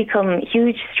absolutely come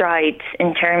huge strides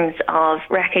in terms of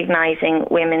recognising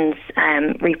women's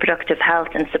reproductive health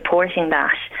and supporting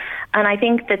that. And I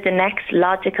think that the next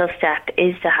logical step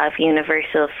is to have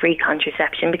universal free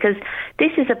contraception, because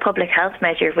this is a public health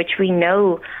measure which we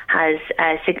know has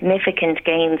significant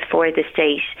gains for the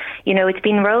state. You know, it's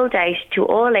been rolled out to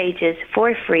all ages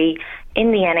for free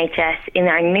in the NHS, in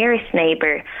our nearest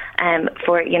neighbour,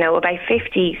 for, about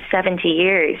 50, 70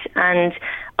 years. And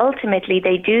ultimately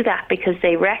they do that because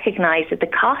they recognise that the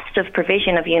cost of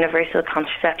provision of universal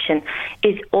contraception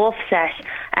is offset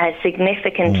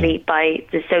significantly by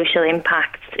the social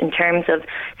impacts in terms of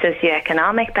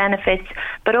socioeconomic benefits,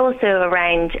 but also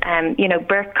around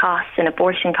birth costs and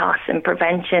abortion costs and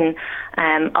prevention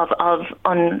of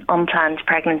unplanned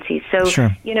pregnancies. So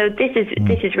sure.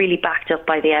 This is really backed up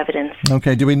by the evidence.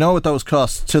 Okay, do we know what those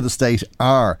costs to the state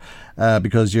are?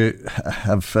 Because you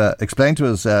have explained to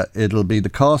us it'll be the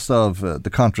cost of the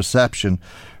contraception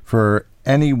for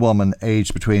any woman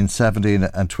aged between 17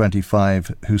 and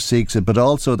 25 who seeks it, but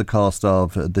also the cost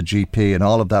of the GP, and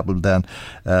all of that will then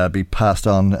be passed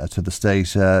on to the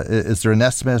state. Is there an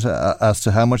estimate as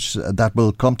to how much that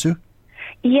will come to?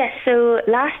 Yes, so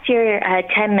last year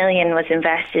 10 million was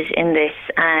invested in this,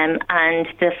 and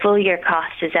the full year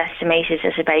cost is estimated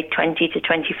at about 20 to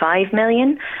 25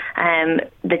 million.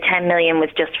 The 10 million was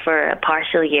just for a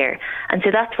partial year, and so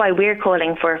that's why we're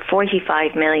calling for a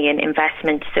 45 million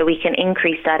investment, so we can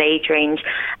increase that age range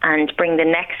and bring the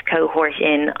next cohort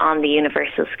in on the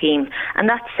universal scheme. And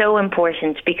that's so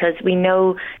important because we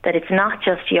know that it's not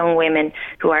just young women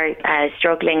who are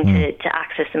struggling to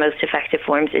access the most effective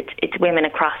forms, it's women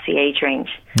across the age range.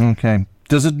 Okay.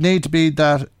 Does it need to be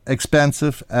that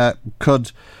expensive?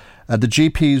 Could the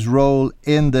GP's role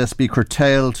in this be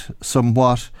curtailed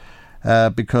somewhat?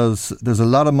 Because there's a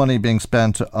lot of money being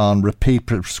spent on repeat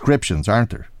prescriptions, aren't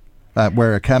there?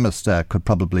 Where a chemist could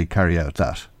probably carry out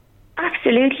that.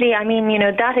 Absolutely. I mean,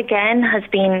 that again has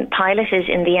been piloted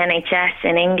in the NHS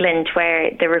in England,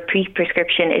 where the repeat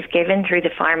prescription is given through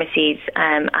the pharmacies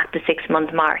at the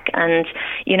 6-month mark. And,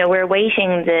 we're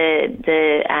awaiting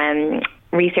the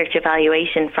research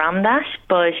evaluation from that,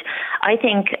 but I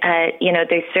think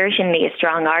there's certainly a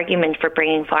strong argument for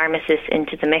bringing pharmacists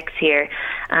into the mix here,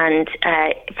 and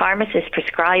pharmacist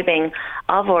prescribing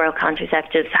of oral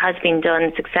contraceptives has been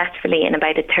done successfully in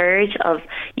about a third of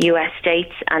US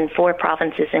states and 4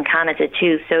 provinces in Canada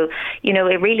too. So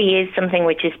it really is something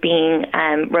which is being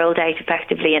rolled out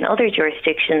effectively in other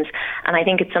jurisdictions, and I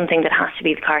think it's something that has to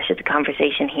be part of the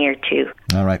conversation here too.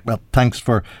 All right, well, thanks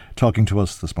for talking to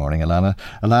us this morning, Alana.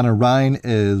 Alana Ryan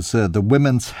is the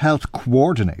Women's Health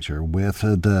Coordinator with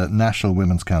the National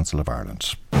Women's Council of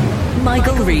Ireland.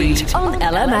 Michael Reid on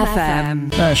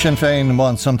LMFM. Sinn Féin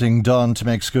wants something done to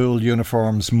make school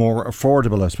uniforms more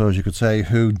affordable, I suppose you could say.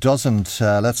 Who doesn't?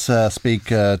 Let's speak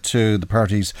to the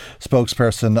party's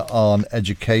spokesperson on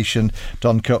education,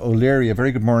 Donncha O'Leary. A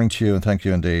very good morning to you, and thank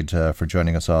you indeed for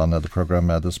joining us on the programme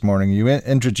this morning. You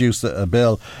introduced a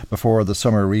bill before the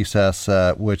summer recess,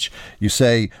 which you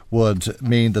say would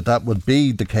mean that would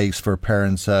be the case for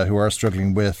parents who are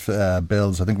struggling with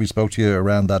bills. I think we spoke to you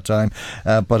around that time,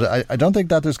 but I don't think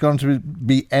that there's going to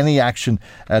be any action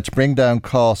to bring down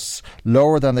costs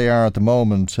lower than they are at the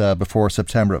moment before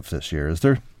September of this year, is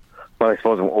there? Well, I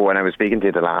suppose when I was speaking to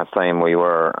you the last time, we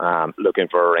were looking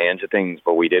for a range of things,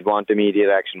 but we did want immediate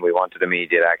action. We wanted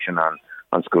immediate action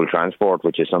on school transport,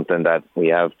 which is something that we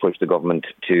have pushed the government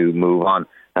to move on,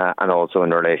 and also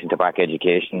in relation to back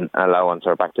education allowance,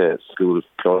 or back to school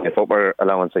clothing footwear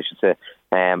allowance, I should say.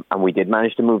 And we did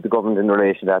manage to move the government in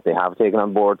relation to that. They have taken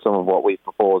on board some of what we've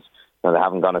proposed. Now, they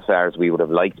haven't gone as far as we would have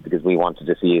liked, because we wanted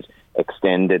to see it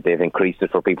extended. They've increased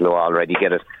it for people who already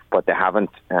get it, but they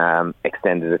haven't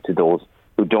extended it to those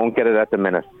who don't get it at the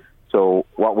minute. So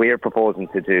what we're proposing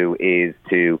to do is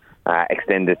to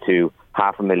extend it to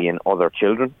 500,000 other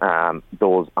children,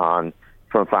 those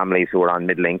from families who are on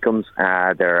middle incomes.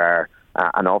 There are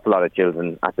an awful lot of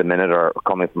children at the minute are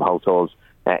coming from households.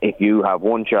 If you have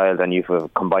one child and you have a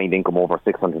combined income over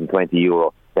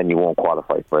 €620, then you won't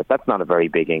qualify for it. That's not a very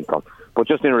big income. But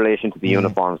just in relation to the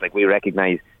uniforms, we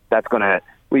recognise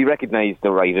we recognise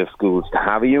the right of schools to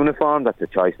have a uniform. That's a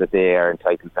choice that they are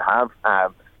entitled to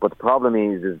have. But the problem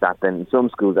is that then some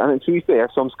schools, and to be fair,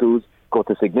 some schools go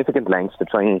to significant lengths to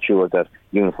try and ensure that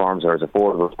uniforms are as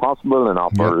affordable as possible and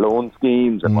offer loan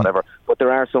schemes and whatever. But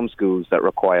there are some schools that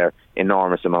require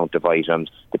enormous amount of items,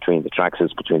 between the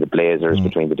tracksuits, between the blazers,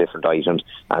 between the different items,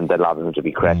 and a lot of them to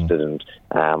be crested and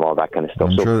all that kind of stuff.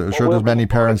 I'm sure there's many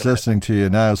parents listening to you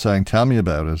now saying, tell me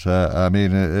about it. I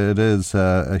mean, it is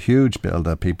a huge bill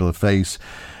that people face.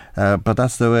 But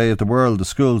that's the way of the world. The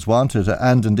schools want it,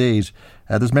 and indeed,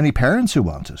 there's many parents who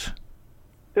want it.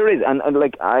 There is, and as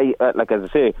I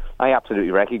say, I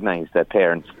absolutely recognise that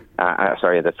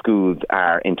that schools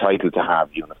are entitled to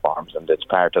have uniforms, and it's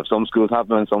part of. Some schools have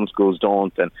them and some schools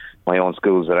don't. And my own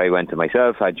schools that I went to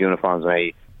myself had uniforms.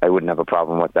 And I wouldn't have a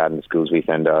problem with that. And the schools we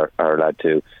send our lad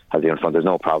to have the uniform. There's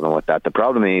no problem with that. The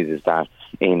problem is that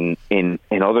in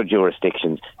other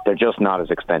jurisdictions they're just not as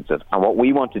expensive. And what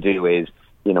we want to do is,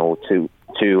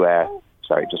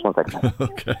 sorry, just one second.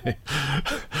 Okay.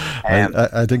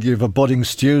 I think you have a budding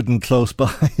student close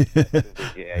by.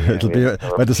 It'll be,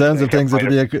 by the sounds of things, it'll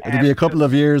be a couple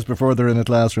of years before they're in a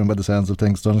classroom, by the sounds of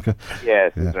things, Donncha.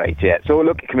 Yes, that's right, yeah. So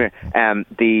look, come here.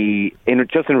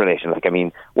 Just in relation,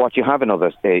 what you have in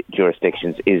other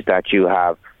jurisdictions is that you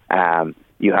have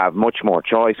much more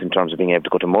choice in terms of being able to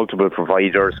go to multiple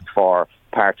providers for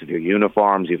parts of your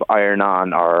uniforms. You've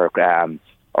iron-on or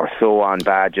sew-on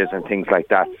badges and things like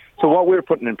that. So what we're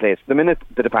putting in place, the minute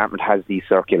the department has these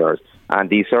circulars,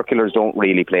 and these circulars don't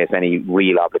really place any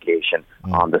real obligation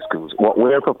on the schools, what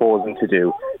we're proposing to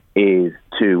do is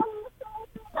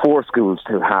for schools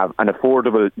to have an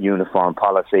affordable uniform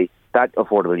policy. That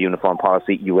affordable uniform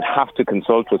policy, you would have to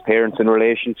consult with parents in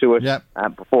relation to it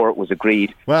before it was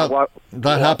agreed. Well,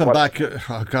 that happened back,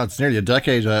 it's nearly a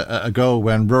decade ago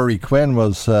when Rory Quinn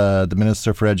was the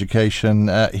Minister for Education.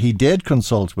 He did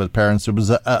consult with parents. There was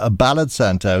a ballot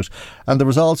sent out, and there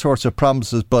was all sorts of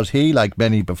promises, but he, like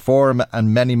many before him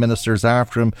and many ministers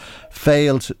after him,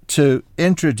 failed to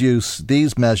introduce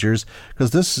these measures,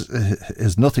 because this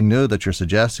is nothing new that you're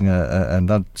suggesting, and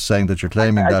not saying that you're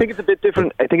claiming that. I think it's a bit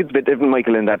different. Different,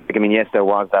 Michael, in that, yes, there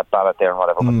was that ballot there and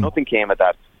whatever, but nothing came of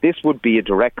that. This would be a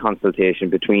direct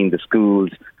consultation between the schools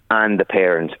and the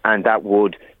parents, and that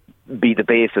would be the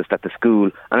basis that the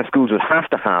schools would have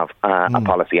to have a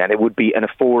policy, and it would be an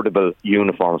affordable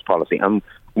uniforms policy. And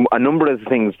a number of the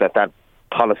things that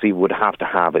policy would have to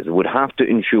have is it would have to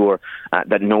ensure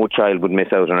that no child would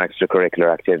miss out on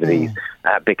extracurricular activities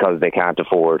because they can't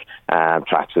afford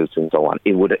tracksuits and so on.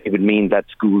 It would mean that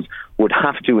schools would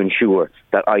have to ensure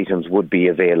that items would be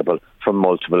available from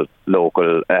multiple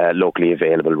locally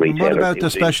available retailers. What about the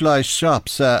specialised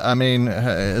shops?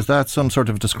 Is that some sort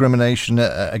of discrimination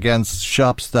against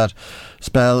shops that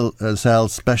sell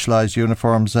specialised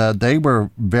uniforms? They were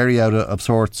very out of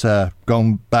sorts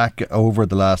going back over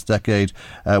the last decade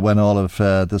when all of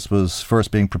this was first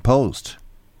being proposed.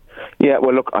 Yeah,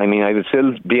 well, look, I would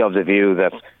still be of the view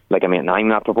that, I'm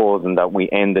not proposing that we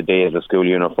end the days of school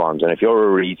uniforms. And if you're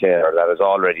a retailer that is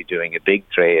already doing a big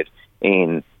trade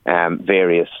in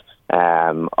various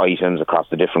items across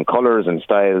the different colours and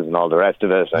styles and all the rest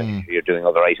of it, and if you're doing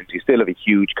other items, you still have a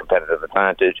huge competitive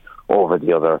advantage over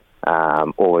the other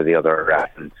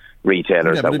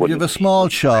retailers. Yeah, but if you have a small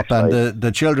shop and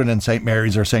the children in St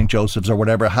Mary's or St Joseph's or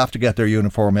whatever have to get their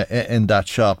uniform in that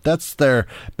shop, that's their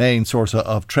main source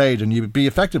of trade, and you'd be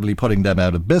effectively putting them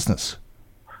out of business.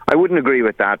 I wouldn't agree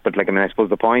with that, but I suppose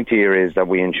the point here is that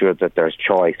we ensure that there's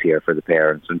choice here for the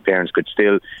parents, and parents could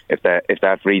still, if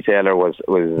that retailer was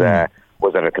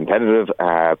at a competitive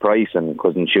price and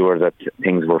could ensure that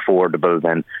things were affordable,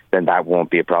 then that won't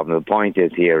be a problem. The point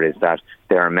is that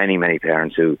there are many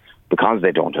parents who, because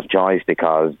they don't have choice,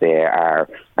 because they are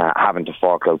having to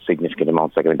fork out significant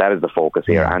amounts. That is the focus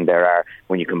here, and there are,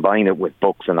 when you combine it with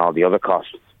books and all the other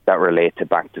costs that relate to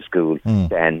back to school,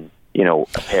 then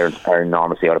parents are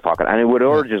enormously out of pocket. And I would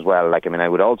urge as well, I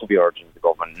would also be urging the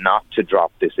government not to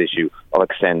drop this issue of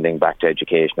extending back to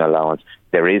education allowance.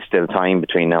 There is still time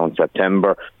between now and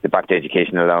September. The back to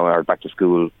education allowance or back to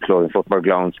school clothing footwear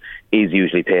allowance is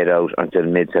usually paid out until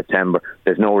mid-September.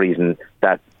 There's no reason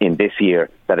that in this year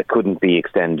that it couldn't be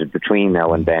extended between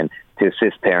now and then to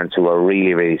assist parents who are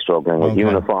really struggling with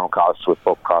uniform costs, with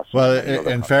book costs. Well,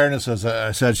 in fairness, as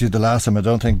I said to you the last time, I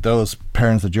don't think those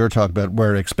parents that you're talking about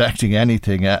were expecting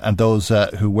anything, and those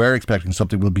who were expecting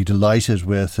something will be delighted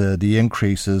with the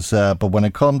increases. But when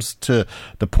it comes to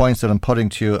the points that I'm putting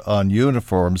to you on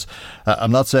uniforms,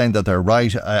 I'm not saying that they're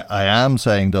right. I am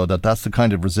saying, though, that that's the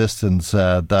kind of resistance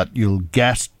that you'll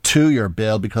get to your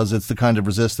bill, because it's the kind of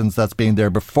resistance that's been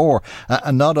there before.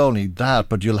 And not only that,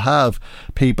 but you'll have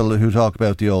people who talk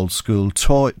about the old school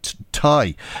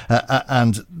tie,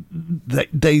 and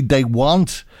they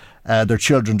want their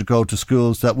children to go to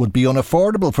schools that would be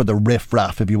unaffordable for the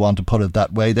riff-raff, if you want to put it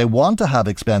that way. They want to have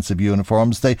expensive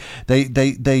uniforms. They take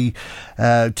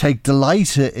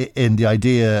delight in the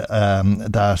idea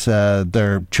that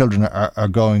their children are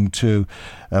going to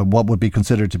what would be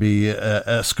considered to be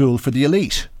a school for the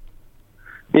elite.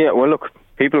 Yeah, well, look,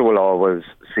 people will always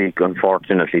seek,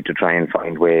 unfortunately, to try and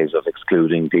find ways of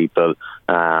excluding people,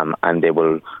 and they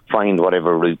will find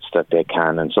whatever routes that they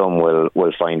can, and some will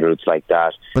find routes like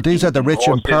that. But these are the rich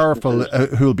and powerful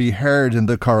who'll be heard in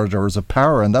the corridors of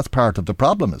power, and that's part of the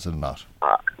problem, is it not?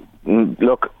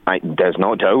 Look, there's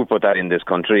no doubt about that in this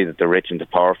country, that the rich and the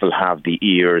powerful have the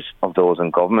ears of those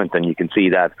in government, and you can see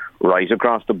that right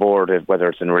across the board, whether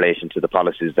it's in relation to the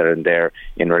policies that are in there,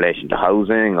 in relation to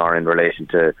housing, or in relation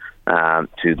to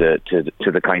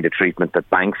the kind of treatment that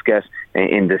banks get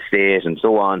in the state and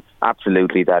so on.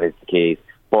 Absolutely, that is the case.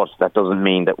 But that doesn't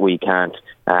mean that we can't,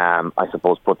 I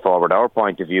suppose, put forward our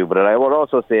point of view. But I would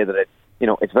also say that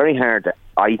it's very hard to,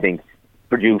 I think,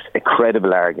 produce a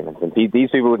credible argument. And these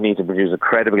people would need to produce a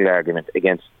credible argument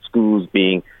against schools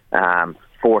being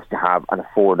forced to have an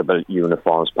affordable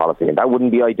uniforms policy. And that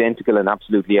wouldn't be identical in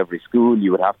absolutely every school.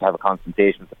 You would have to have a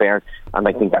consultation with the parents. And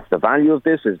I think that's the value of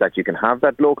this, is that you can have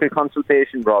that local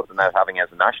consultation rather than that having it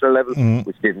as a national level,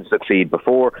 which didn't succeed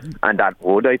before. And that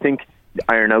would, I think,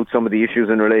 iron out some of the issues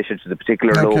in relation to the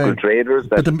particular local traders.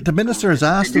 But the Minister has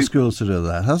asked the schools to do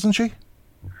that, hasn't she?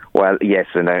 Well, yes,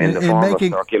 in the form of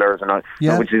circulars.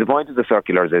 Which is the point of the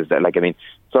circulars is that,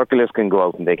 circulars can go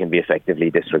out and they can be effectively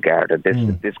disregarded.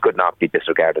 This could not be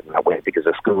disregarded in that way, because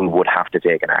a school would have to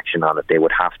take an action on it. They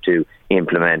would have to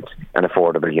implement an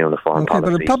affordable uniform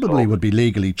policy. But it probably would be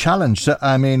legally challenged.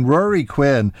 I mean, Rory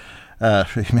Quinn,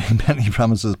 he made many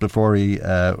promises before he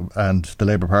and the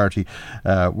Labour Party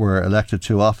were elected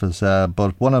to office,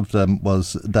 but one of them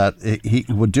was that he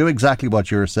would do exactly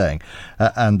what you're saying,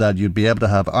 and that you'd be able to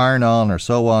have iron-on or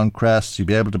sew-on crests. You'd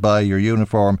be able to buy your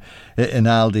uniform in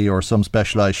Aldi or some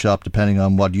specialised shop, depending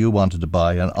on what you wanted to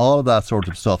buy, and all of that sort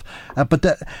of stuff. But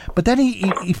then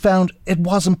he found it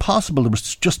wasn't possible. There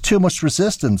was just too much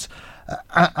resistance.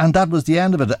 And that was the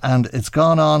end of it, and it's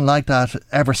gone on like that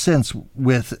ever since,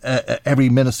 with every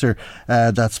minister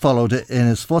that's followed in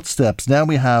his footsteps. Now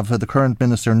we have the current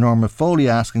minister, Norma Foley,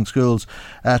 asking schools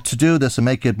to do this and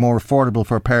make it more affordable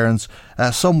for parents.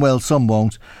 Some will, some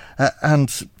won't,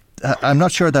 and I'm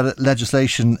not sure that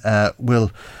legislation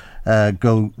will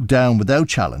go down without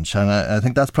challenge, and I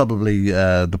think that's probably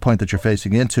the point that you're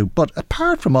facing into. But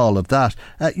apart from all of that,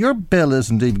 your bill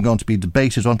isn't even going to be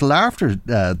debated until after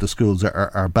the schools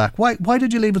are back. Why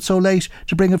did you leave it so late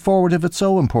to bring it forward if it's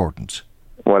so important?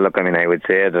 Well, look, I would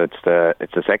say that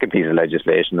it's the second piece of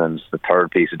legislation and it's the third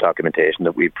piece of documentation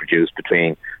that we've produced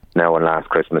between now and last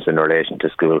Christmas in relation to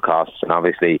school costs. And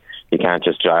obviously you can't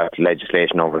just draft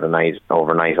legislation overnight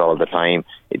all the time.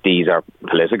 These are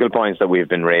political points that we've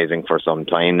been raising for some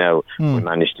time now. We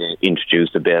managed to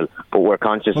introduce the bill, but we're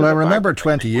conscious. Well, I remember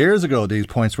 20 years ago these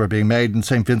points were being made, and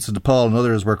St Vincent de Paul and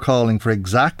others were calling for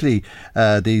exactly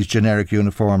these generic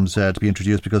uniforms to be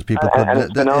introduced because people could... And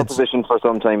it's been our position for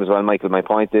some time as well, Michael. My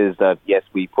point is that, yes,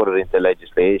 we put it into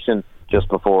legislation just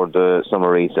before the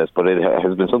summer recess, but it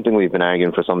has been something we've been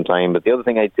arguing for some time. But the other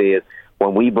thing I'd say is,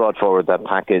 when we brought forward that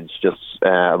package just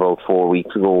about 4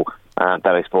 weeks ago that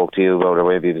I spoke to you about, or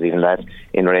maybe it was even less,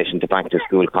 in relation to back to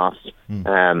school costs,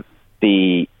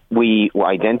 we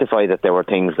identified that there were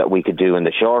things that we could do in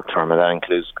the short term, and that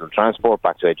includes school transport,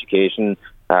 back to education,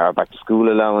 back to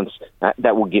school allowance,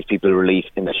 that would give people relief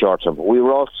in the short term. But we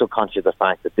were also conscious of the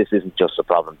fact that this isn't just a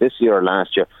problem this year or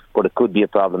last year, but it could be a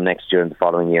problem next year and the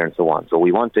following year and so on. So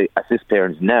we want to assist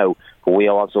parents now, but we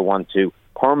also want to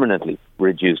permanently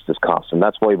reduce this cost, and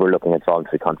that's why we're looking at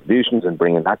voluntary contributions and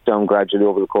bringing that down gradually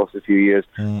over the course of a few years,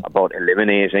 about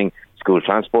eliminating school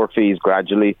transport fees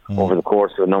gradually over the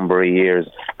course of a number of years,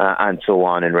 and so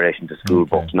on in relation to school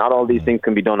books. Not all these things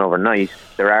can be done overnight.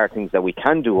 There are things that we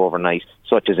can do overnight,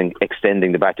 such as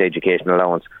extending the back to education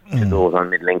allowance to those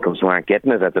on middle incomes who aren't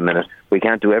getting it at the minute. We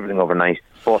can't do everything overnight,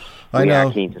 but I know.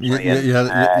 Are keen to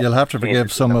try you'll have to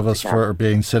forgive some of us for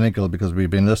being cynical, because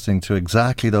we've been listening to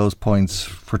exactly those points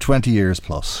for 20 years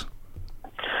plus.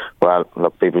 Well,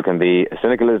 look, people can be as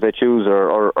cynical as they choose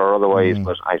or otherwise,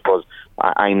 but I suppose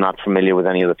I'm not familiar with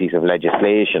any other piece of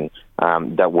legislation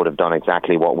that would have done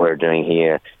exactly what we're doing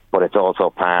here, but it's also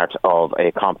part of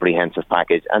a comprehensive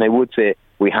package. And I would say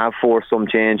we have forced some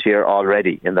change here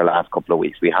already in the last couple of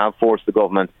weeks. We have forced the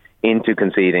government into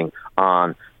conceding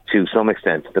on, to some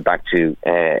extent, the back to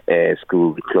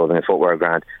school clothing and footwear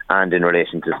grant, and in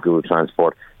relation to school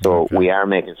transport. So we are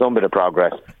making some bit of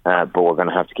progress, but we're going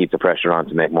to have to keep the pressure on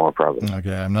to make more progress.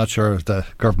 Okay, I'm not sure if the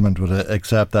government would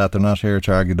accept that. They're not here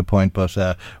to argue the point, but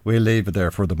we'll leave it there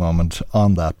for the moment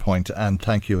on that point. And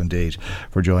thank you indeed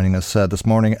for joining us this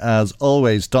morning. As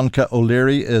always, Doncha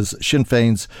O'Leary is Sinn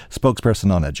Féin's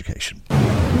spokesperson on education.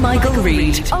 Michael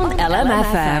Reid on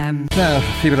LMFM. Now,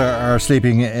 people are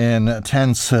sleeping in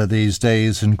tents these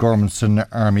days in Gormanston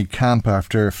Army Camp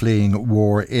after fleeing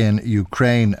war in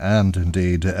Ukraine, and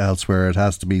indeed elsewhere, it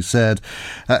has to be said.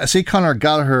 I see Conor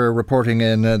Gallagher reporting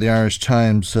in the Irish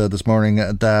Times this morning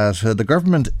that the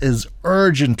government is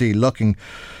urgently looking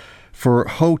for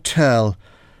hotel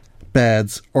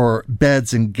beds or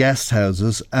beds in guest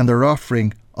houses, and they're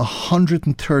offering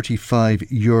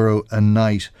 €135 a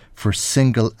night for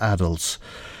single adults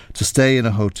to stay in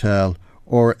a hotel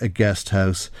or a guest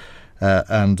house.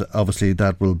 And obviously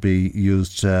that will be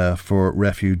used for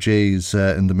refugees.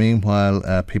 In the meanwhile,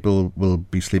 people will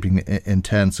be sleeping in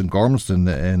tents in Gormanston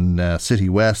in City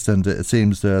West, and it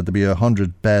seems there'll be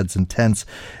 100 beds and tents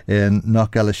in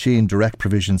Knockellasheen Direct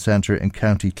Provision Centre in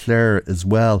County Clare as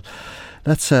well.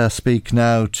 Let's speak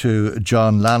now to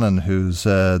John Lannon, who's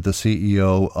the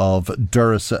CEO of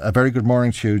Durrus. A very good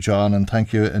morning to you, John, and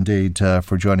thank you indeed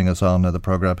for joining us on the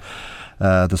programme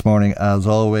this morning. As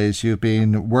always, you've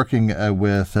been working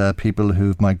with people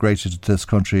who've migrated to this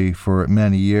country for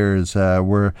many years.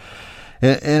 We're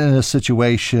in a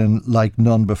situation like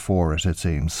none before it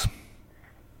seems.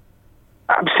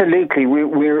 Absolutely.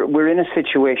 We're in a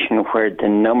situation where the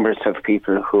numbers of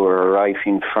people who are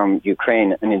arriving from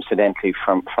Ukraine, and incidentally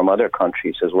from other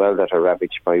countries as well that are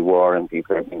ravaged by war and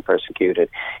people are being persecuted,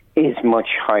 is much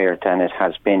higher than it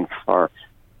has been for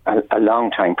a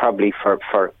long time, probably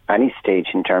for any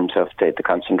stage in terms of the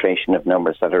concentration of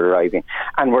numbers that are arriving.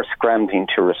 And we're scrambling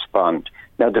to respond.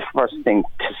 Now, the first thing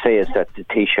to say is that the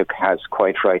Taoiseach has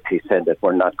quite rightly said that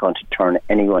we're not going to turn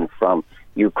anyone from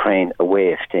Ukraine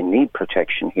away if they need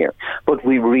protection here. But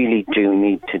we really do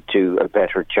need to do a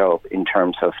better job in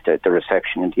terms of the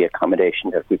reception and the accommodation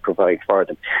that we provide for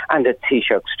them. And the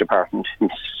Taoiseach's department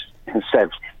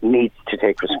himself needs to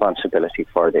take responsibility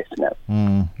for this now.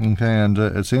 Okay, and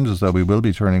it seems as though we will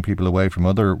be turning people away from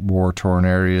other war-torn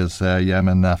areas,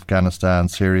 Yemen, Afghanistan,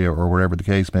 Syria, or wherever the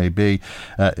case may be,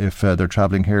 if they're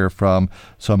travelling here from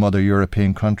some other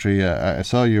European country. I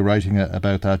saw you writing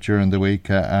about that during the week,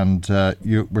 and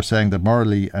you were saying that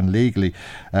morally and legally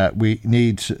we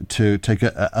need to take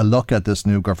a look at this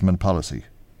new government policy.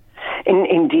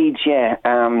 Indeed, yeah.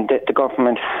 The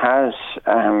government has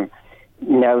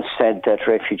now said that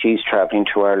refugees travelling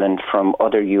to Ireland from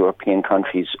other European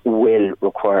countries will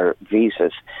require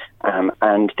visas,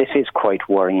 and this is quite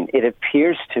worrying. It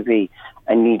appears to be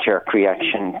a knee-jerk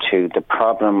reaction to the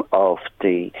problem of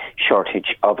the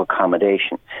shortage of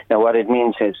accommodation. Now, what it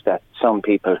means is that some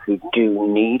people who do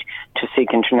need to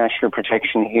seek international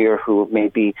protection here, who may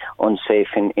be unsafe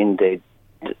in the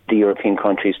European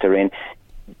countries they're in,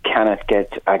 cannot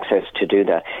get access to do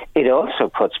that. It also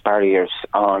puts barriers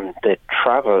on the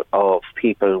travel of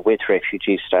people with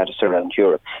refugee status around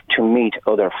Europe to meet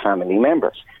other family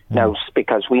members. Now,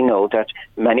 because we know that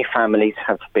many families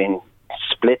have been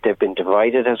split, they've been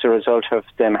divided as a result of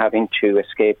them having to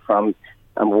escape from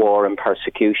war and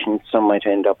persecution. Some might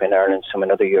end up in Ireland, some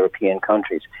in other European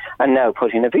countries. And now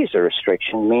putting a visa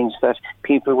restriction means that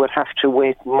people would have to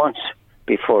wait months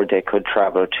before they could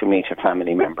travel to meet a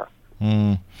family member.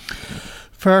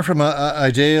 Far from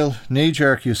ideal.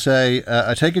 Knee-jerk, you say.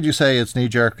 I take it you say it's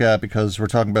knee-jerk because we're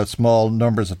talking about small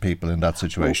numbers of people in that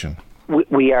situation.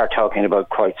 We are talking about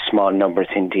quite small numbers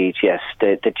indeed, yes.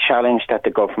 The challenge that the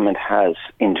government has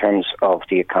in terms of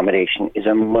the accommodation is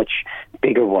a much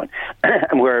bigger one.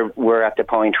 And we're at the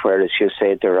point where, as you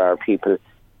said, there are people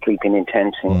sleeping in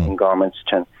tents in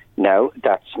Gormanston. Now,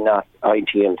 that's not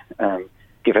ideal.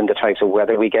 Given the types of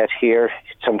weather we get here,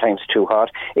 sometimes too hot,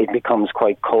 it becomes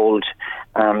quite cold.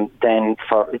 Then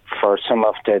for some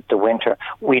of the winter,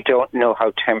 we don't know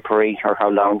how temporary or how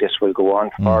long this will go on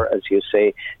for. As you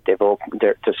say, they've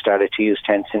started to use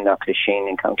tents in Knocklashin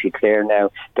in County Clare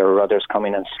now. There are others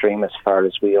coming on stream as far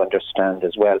as we understand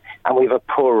as well. And we have a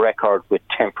poor record with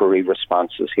temporary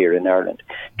responses here in Ireland.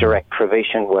 Direct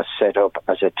provision was set up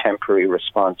as a temporary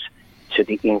response to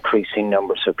the increasing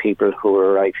numbers of people who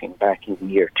were arriving back in the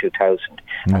year 2000.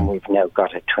 And we've now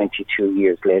got it 22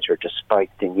 years later,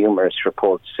 despite the numerous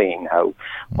reports saying how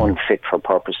unfit for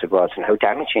purpose it was and how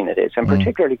damaging it is, and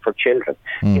particularly for children.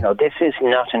 You know, this is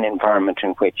not an environment in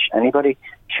which anybody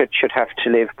should have to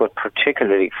live, but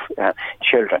particularly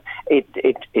children. It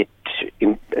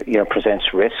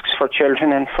presents risks for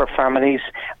children and for families,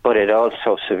 but it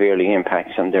also severely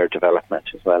impacts on their development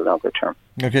as well longer term.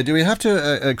 Okay, do we have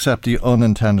to accept the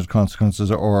unintended consequences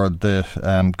or the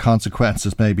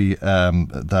consequences maybe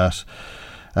that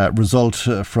result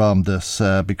from this?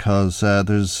 Because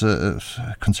there's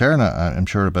concern, I'm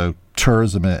sure, about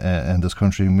tourism in this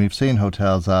country, and we've seen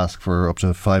hotels ask for up to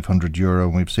 €500,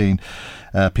 and we've seen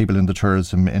people in the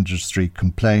tourism industry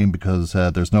complain because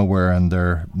there's nowhere in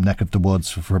their neck of the woods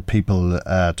for people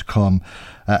to come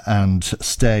and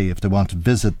stay if they want to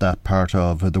visit that part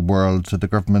of the world. The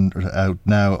government are out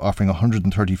now offering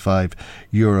 €135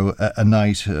 a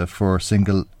night for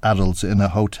single adults in a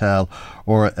hotel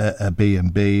or a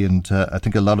B&B, and I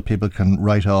think a lot of people can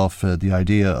write off the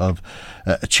idea of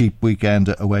a cheap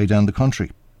weekend away down the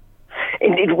country.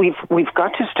 Indeed, we've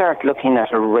got to start looking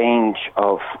at a range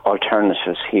of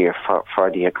alternatives here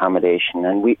for the accommodation,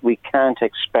 and we can't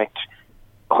expect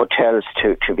hotels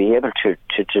to be able to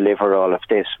deliver all of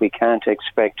this. We can't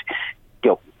expect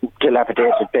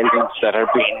dilapidated buildings that are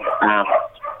being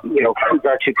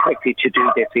converted quickly to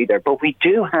do this either. But we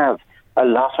do have a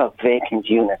lot of vacant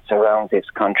units around this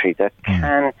country that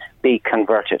can be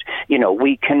converted. You know,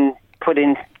 we can put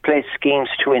in place schemes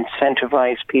to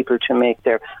incentivize people to make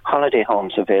their holiday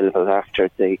homes available after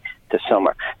the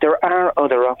summer. There are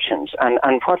other options,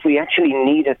 and what we actually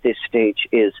need at this stage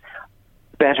is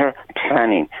better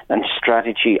planning and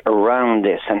strategy around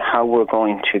this and how we're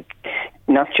going to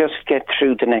not just get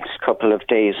through the next couple of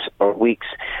days or weeks,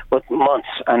 but months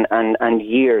and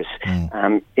years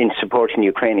in supporting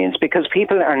Ukrainians, because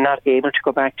people are not able to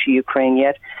go back to Ukraine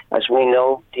yet. As we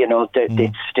know,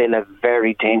 it's still a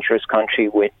very dangerous country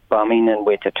with bombing and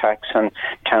with attacks on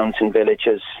towns and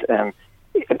villages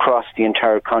across the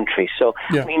entire country. So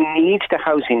we need the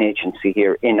housing agency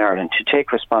here in Ireland to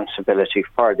take responsibility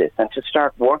for this and to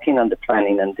start working on the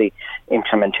planning and the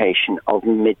implementation of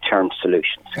mid-term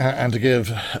solutions. And to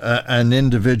give an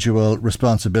individual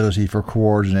responsibility for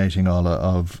coordinating all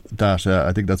of that.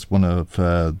 I think that's one of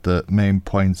the main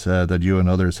points that you and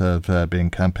others have been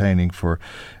campaigning for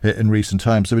in recent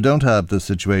times. So we don't have the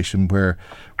situation where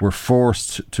we're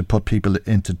forced to put people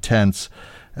into tents,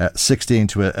 16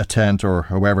 to a tent, or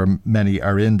however many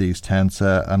are in these tents.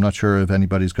 I'm not sure if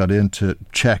anybody's got in to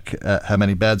check how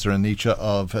many beds are in each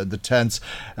of the tents.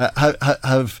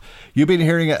 Have you been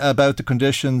hearing about the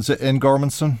conditions in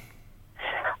Gormanston?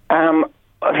 I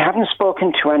haven't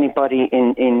spoken to anybody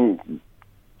in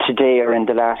today or in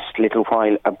the last little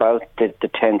while about the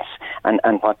tents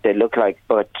and what they look like,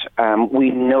 but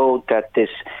we know that this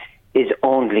is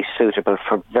only suitable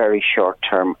for very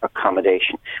short-term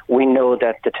accommodation. We know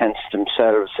that the tents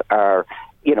themselves are,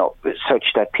 such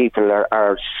that people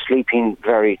are sleeping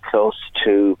very close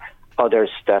to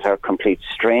others that are complete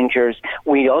strangers.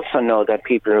 We also know that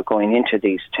people are going into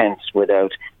these tents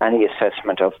without any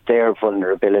assessment of their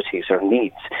vulnerabilities or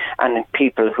needs. And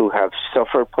people who have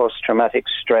suffered post-traumatic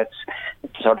stress,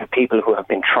 sort of people who have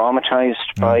been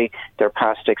traumatized by their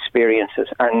past experiences,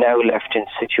 are now left in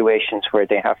situations where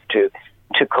they have to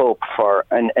cope for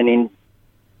an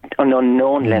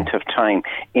unknown length of time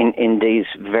in these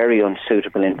very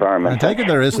unsuitable environments. I take it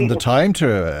there isn't the time to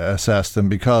assess them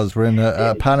because we're in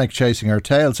a panic chasing our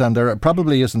tails, and there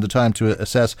probably isn't the time to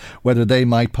assess whether they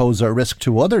might pose a risk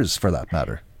to others, for that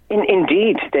matter.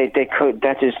 Indeed, they could.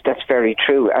 That's very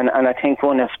true, and I think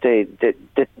one of the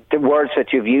words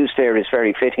that you've used there is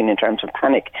very fitting in terms of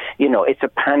panic. You know, it's a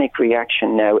panic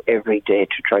reaction now every day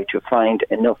to try to find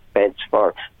enough beds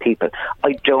for people.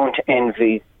 I don't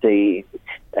envy the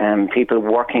people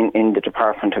working in the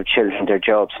Department of Children their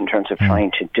jobs in terms of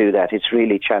trying to do that. It's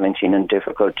really challenging and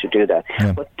difficult to do that.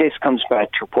 Yeah. But this comes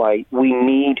back to why we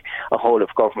need a whole of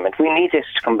government. We need this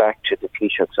to come back to the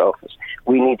Taoiseach's office.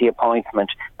 We need the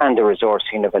appointment and the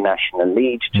resourcing of a national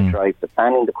lead to drive the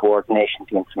planning, the coordination,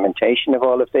 the implementation of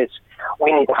all of this.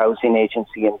 We need the housing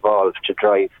agency involved to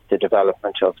drive the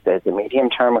development of the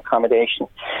medium-term accommodation.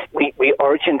 We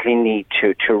urgently need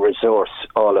to resource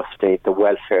all of the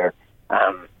welfare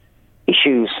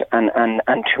issues and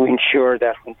to ensure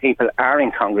that when people are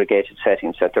in congregated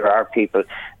settings, that there are people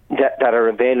that are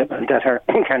available, that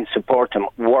can support them,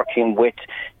 working with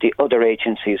the other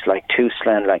agencies like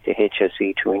TUSLAN, like the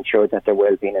HSE, to ensure that their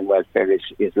well-being and welfare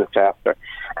is looked after.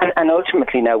 And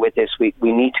ultimately now with this, we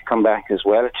need to come back as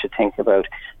well to think about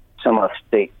some of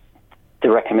the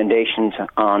recommendations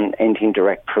on ending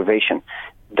direct provision.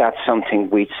 That's something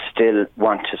we still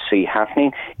want to see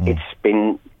happening. It's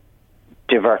been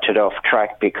diverted off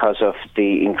track because of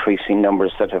the increasing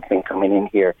numbers that have been coming in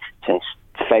here since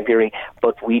February,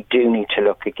 but we do need to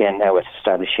look again now at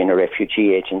establishing a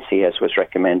refugee agency, as was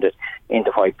recommended in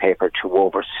the white paper, to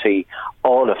oversee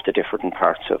all of the different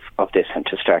parts of this and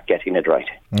to start getting it right.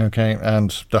 Okay,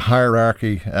 and the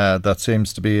hierarchy that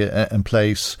seems to be in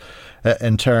place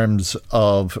in terms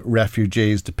of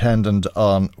refugees, dependent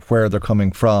on where they're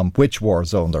coming from, which war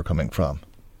zone they're coming from.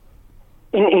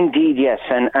 Indeed, yes,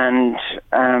 and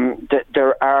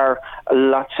there are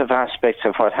lots of aspects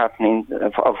of what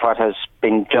has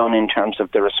been done in terms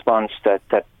of the response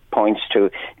that points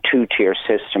to two-tier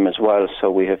system as well.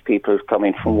 So we have people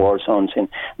coming from war zones in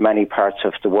many parts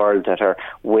of the world that are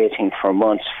waiting for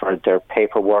months for their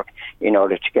paperwork in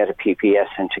order to get a PPS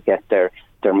and to get their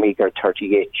meagre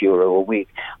 €38 a week.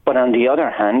 But on the other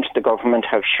hand, the government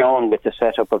have shown with the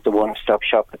setup of the one-stop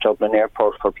shop at Dublin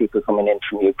Airport for people coming in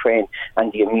from Ukraine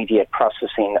and the immediate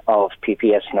processing of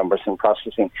PPS numbers and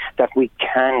processing that we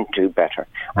can do better.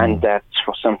 And that's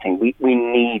for something we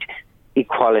need.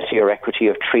 Equality or equity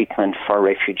of treatment for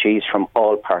refugees from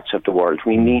all parts of the world.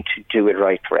 We need to do it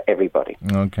right for everybody.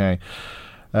 Okay.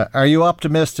 Are you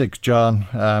optimistic,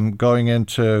 John, going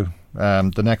into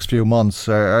the next few months?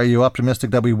 Are you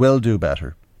optimistic that we will do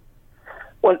better?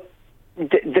 Well, the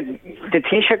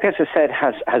Taoiseach, as I said,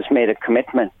 has made a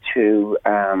commitment to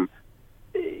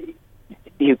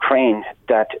Ukraine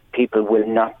that people will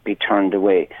not be turned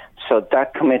away. So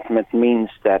that commitment means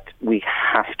that we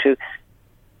have to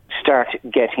start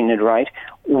getting it right.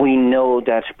 We know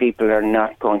that people are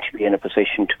not going to be in a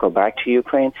position to go back to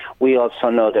Ukraine. We also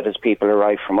know that as people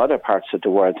arrive from other parts of the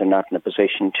world, they're not in a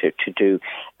position to do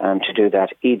that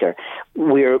either.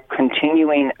 We're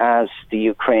continuing as the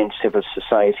Ukraine Civil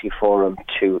Society Forum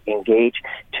to engage,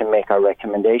 to make our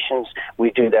recommendations.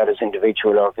 We do that as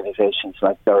individual organisations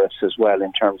like Doris as well,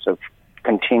 in terms of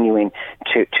continuing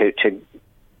to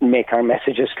make our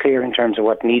messages clear in terms of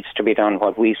what needs to be done,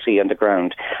 what we see on the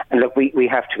ground. And look, we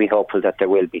have to be hopeful that there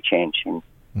will be change in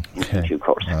due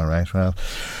course. All right, well,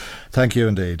 thank you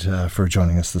indeed for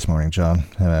joining us this morning, John.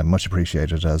 Much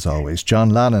appreciated as always. John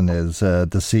Lannon is the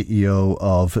CEO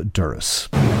of Durrus.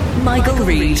 Michael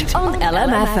Reid on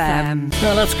LMFM.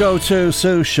 Now let's go to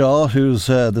Sue Shaw, who's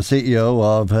the CEO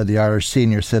of the Irish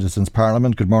Senior Citizens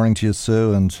Parliament. Good morning to you,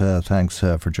 Sue, and thanks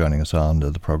for joining us on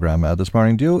the programme this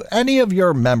morning. Do any of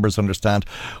your members understand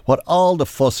what all the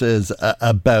fuss is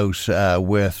about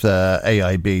with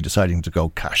AIB deciding to go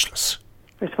cashless?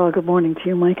 First of all, good morning to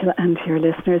you, Michael, and to your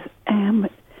listeners.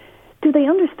 Do they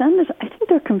understand it? I think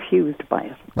they're confused by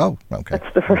it. Oh, okay.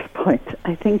 That's the first point.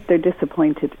 I think they're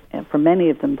disappointed. For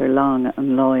many of them, they're long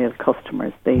and loyal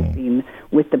customers. They've been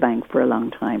with the bank for a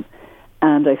long time.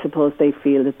 And I suppose they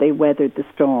feel that they weathered the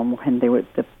storm when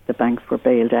the banks were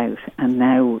bailed out. And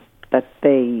now that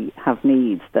they have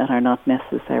needs that are not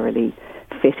necessarily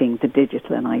fitting the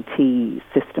digital and IT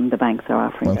system the banks are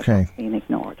offering, okay, being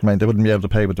ignored. I mean, they wouldn't be able to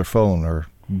pay with their phone or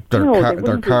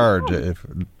their card.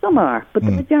 Some are, but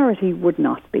the majority would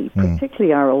not be.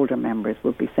 Particularly our older members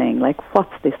would be saying, like,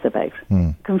 what's this about?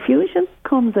 Confusion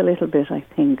comes a little bit, I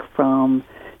think, from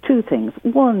two things.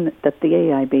 One, that the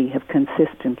AIB have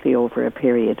consistently over a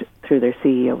period, through their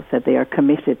CEO, said they are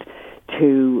committed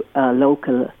to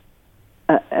local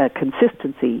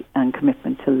consistency and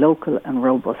commitment to local and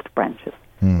robust branches.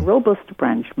 A robust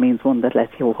branch means one that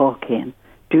lets you walk in,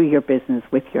 do your business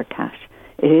with your cash.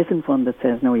 It isn't one that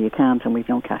says, no, you can't, and we've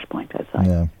no cash point outside.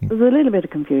 Yeah. There's a little bit of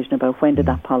confusion about when did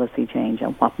that policy change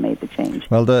and what made the change.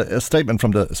 Well, the statement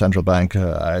from the central bank,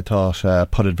 I thought,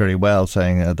 put it very well,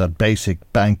 saying that basic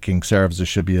banking services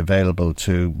should be available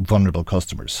to vulnerable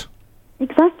customers.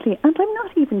 Exactly, and I'm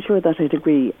not even sure that I'd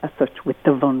agree as such with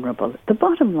the vulnerable. The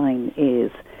bottom line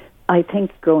is, I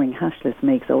think going cashless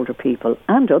makes older people,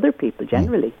 and other people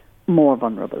generally, more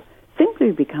vulnerable.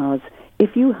 Simply because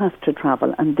if you have to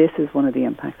travel, and this is one of the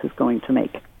impacts it's going to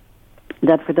make,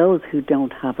 that for those who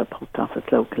don't have a post office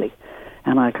locally,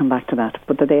 and I'll come back to that,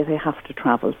 but that they have to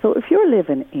travel. So if you're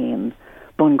living in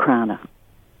Buncrana,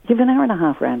 you have an hour and a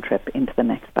half round trip into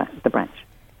the branch,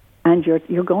 and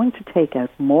you're going to take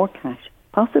out more cash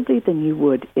possibly than you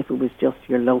would if it was just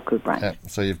your local branch. Yeah,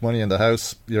 so you've money in the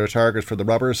house, you're a target for the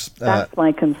robbers. That's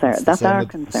my concern. That's our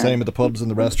concern. Same with the pubs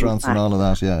and the restaurants and all of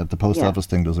that, yeah. The post office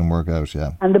thing doesn't work out,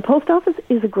 yeah. And the post office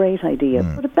is a great idea,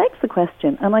 but it begs the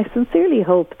question, and I sincerely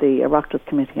hope the Oireachtas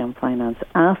Committee on Finance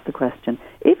asks the question,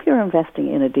 if you're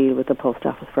investing in a deal with the post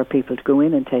office for people to go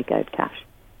in and take out cash,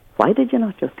 why did you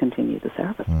not just continue the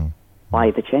service? Why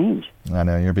the change? I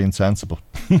know, you're being sensible.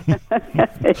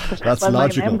 That's well,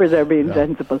 logical. My members are being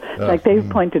sensible. Like, they've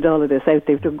pointed all of this out.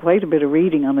 They've done quite a bit of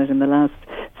reading on it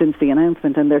since the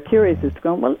announcement, and they're curious as to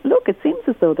go, well, look, it seems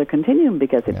as though they're continuing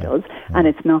because it does, and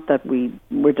it's not that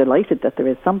we're delighted that there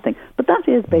is something, but that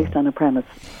is based on a premise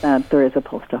that there is a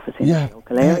post office in the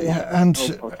local area, and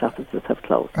post offices have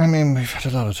closed. I mean, we've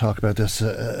had a lot of talk about this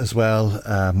as well.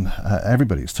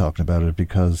 Everybody's talking about it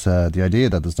because the idea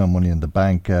that there's no money in the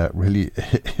bank really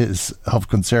is of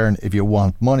concern if you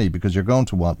want money, because you're going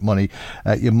to want money.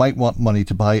 You might want money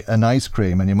to buy an ice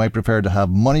cream, and you might prefer to have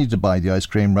money to buy the ice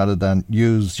cream rather than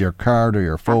use your card or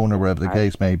your phone or whatever the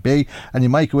case may be. And you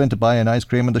might go in to buy an ice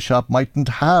cream and the shop mightn't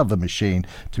have a machine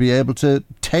to be able to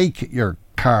take your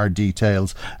card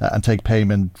details and take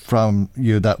payment from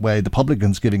you that way. The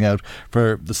publicans giving out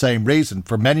for the same reason,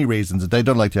 for many reasons. They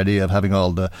don't like the idea of having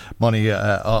all the money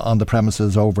on the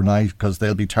premises overnight because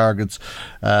they'll be targets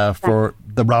for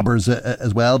the robbers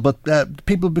as well. But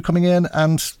people will be coming in,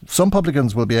 and some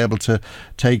publicans will be able to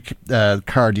take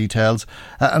card details,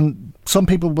 and some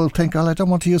people will think, oh, I don't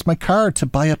want to use my card to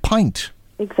buy a pint.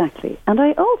 Exactly. And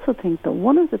I also think that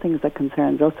one of the things that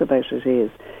concerns us about it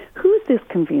is, who's it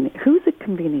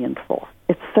convenient for?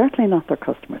 It's certainly not their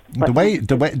customers. The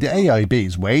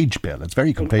AIB's wage bill, it's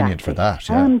very convenient for that.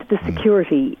 Yeah. And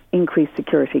the increased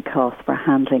security costs for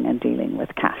handling and dealing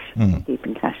with cash,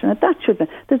 keeping cash. And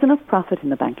there's enough profit in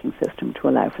the banking system to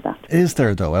allow for that. Is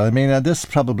there, though? I mean, this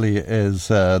probably is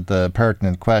the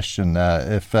pertinent question.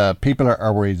 If people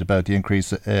are worried about the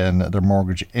increase in their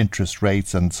mortgage interest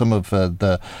rates, and some of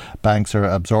the banks are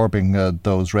absorbing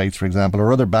those rates, for example,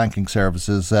 or other banking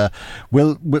services,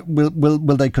 will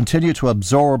they continue to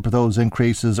absorb those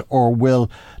increases, or will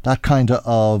that kind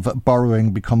of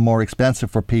borrowing become more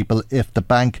expensive for people if the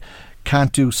bank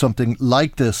can't do something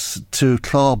like this to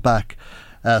claw back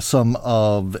some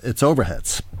of its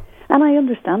overheads? And I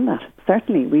understand that,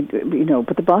 certainly,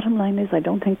 but the bottom line is, I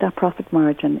don't think that profit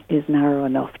margin is narrow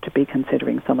enough to be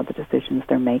considering some of the decisions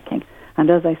they're making.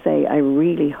 And as I say, I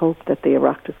really hope that the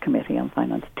Oireachtas Committee on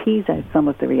Finance tease out some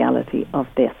of the reality of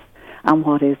this and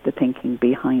what is the thinking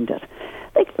behind it.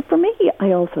 Like, for me,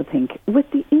 I also think with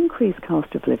the increased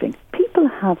cost of living, people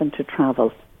having to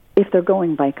travel if they're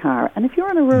going by car, and if you're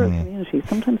in a rural community,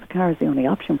 sometimes the car is the only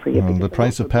option for you. The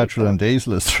price of petrol and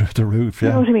diesel is through the roof. You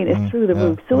know what I mean? It's through the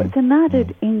roof. So it's an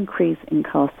added increase in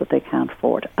costs that they can't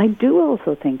afford. I do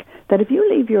also think that if you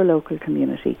leave your local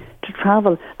community to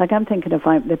travel, like I'm thinking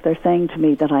if they're saying to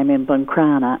me that I'm in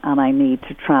Buncrana and I need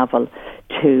to travel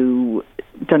to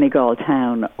Donegal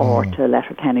town or to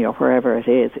Letterkenny or wherever it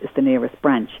is the nearest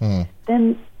branch,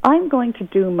 then I'm going to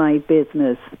do my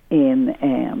business in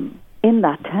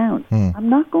that town. I'm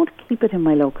not going to keep it in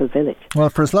my local village. Well,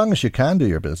 for as long as you can do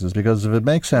your business, because if it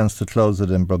makes sense to close it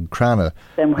in Buncrana,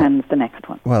 then when's the next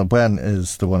one? Well, when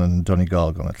is the one in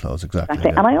Donegal going to close? Exactly.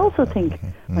 Yeah. And I also think,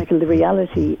 Michael, the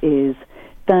reality is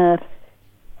that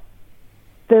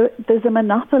there's a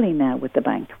monopoly now with the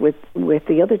bank, with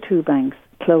the other two banks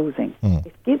closing.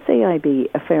 It gives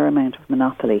AIB a fair amount of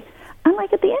monopoly. And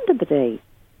like, at the end of the day,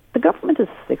 the government is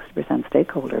a 60%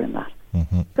 stakeholder in that.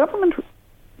 Government,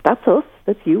 that's us,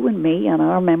 that's you and me and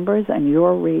our members and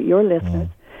your listeners,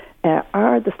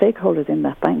 are the stakeholders in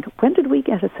that bank. When did we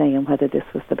get a say in whether this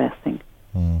was the best thing?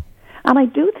 And I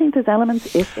do think there's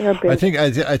elements, if they are built...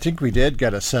 I think we did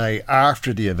get a say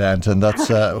after the event, and that's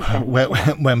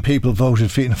when people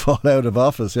voted Fianna Fáil out of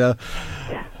office, yeah.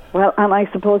 Well, and I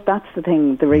suppose that's the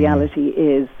thing. The reality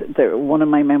is that one of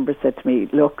my members said to me,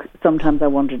 look, sometimes I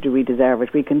wonder, do we deserve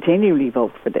it? We continually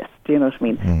vote for this. Do you know what I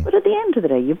mean? But at the end of the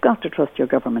day, you've got to trust your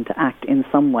government to act in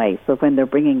some way. So when they're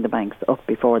bringing the banks up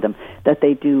before them, that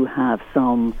they do have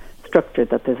some structure,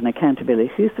 that there's an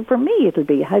accountability. So for me, it'll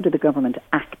be, how did the government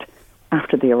act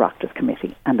after the Oireachtas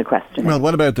committee and the question? Well,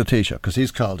 what about the Taoiseach? Because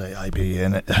he's called AIB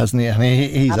in it, hasn't he? And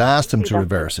he's asked him to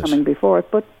reverse it. Coming before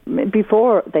it, but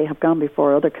before they have gone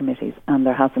before other committees, and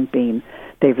there hasn't been.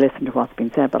 They've listened to what's been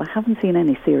said, but I haven't seen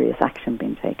any serious action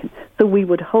being taken. So we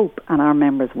would hope, and our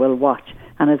members will watch.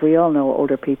 And as we all know,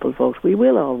 older people vote. We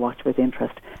will all watch with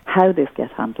interest how this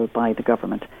gets handled by the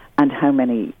government, and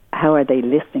how are they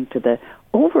listening to the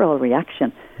overall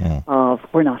reaction of,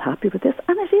 we're not happy with this.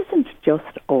 And it isn't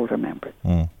just older members.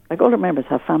 Like, older members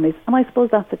have families, and I suppose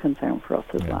that's a concern for us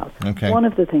as well. Okay. One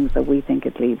of the things that we think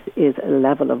it leaves is a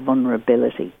level of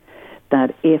vulnerability,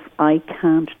 that if I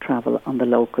can't travel on the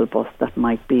local bus that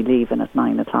might be leaving at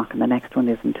 9 o'clock and the next one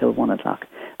is until 1 o'clock,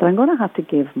 that I'm going to have to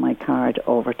give my card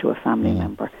over to a family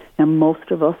member. Now,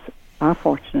 most of us are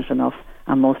fortunate enough,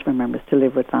 and most of our members, to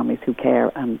live with families who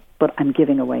care, but I'm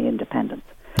giving away independence.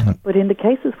 But in the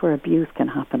cases where abuse can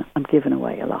happen, I'm giving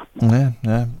away a lot more.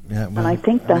 Yeah. Well, and I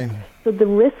think that so the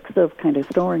risks of kind of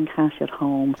storing cash at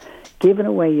home, giving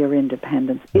away your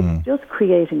independence, it's just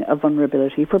creating a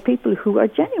vulnerability for people who are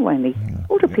genuinely,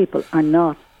 older people are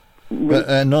not.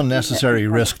 An unnecessary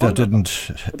risk that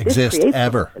didn't exist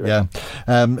ever. Yeah,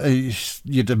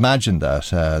 you'd imagine that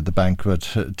the bank would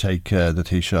take the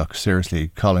Taoiseach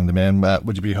seriously, calling them in.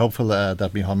 Would you be hopeful that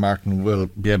Micheál Martin will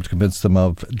be able to convince them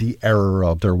of the error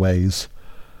of their ways?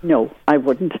 No, I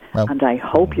wouldn't, and I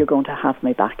hope you're going to have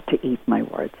me back to eat my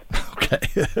words. Okay,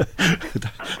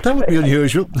 that would be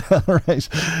unusual. All right,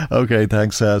 okay,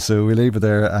 thanks. So we'll leave it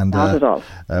there, and not at all.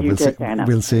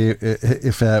 We'll see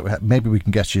if maybe we can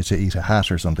get you to eat a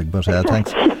hat or something. But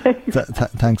thanks,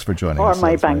 thanks for joining us. Or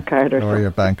my bank card, or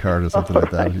your bank card, or something like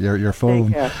that. Your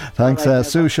phone. Thanks,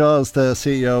 Sue Shaw is the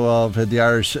CEO of the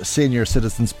Irish Senior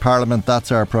Citizens Parliament.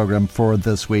 That's our programme for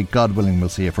this week. God willing, we'll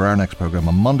see you for our next programme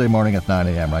on Monday morning at 9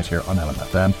 a.m. right here on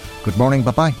LMFM. Good morning.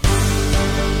 Bye bye.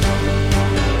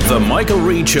 The Michael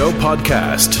Reid Show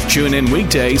podcast. Tune in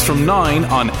weekdays from 9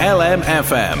 on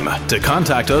LMFM. To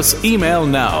contact us, email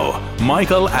now,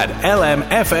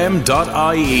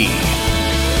 michael@lmfm.ie.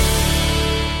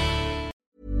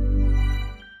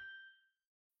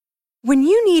 When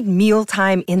you need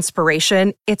mealtime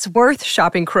inspiration, it's worth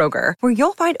shopping Kroger, where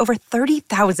you'll find over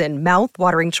 30,000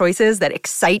 mouth-watering choices that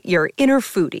excite your inner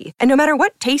foodie. And no matter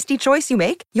what tasty choice you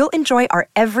make, you'll enjoy our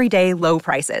everyday low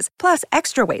prices, plus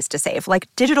extra ways to save, like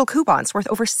digital coupons worth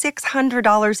over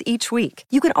 $600 each week.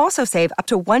 You can also save up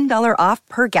to $1 off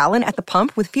per gallon at the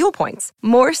pump with fuel points.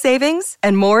 More savings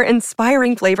and more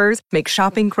inspiring flavors make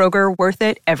shopping Kroger worth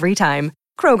it every time.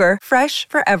 Kroger, fresh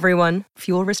for everyone.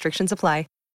 Fuel restrictions apply.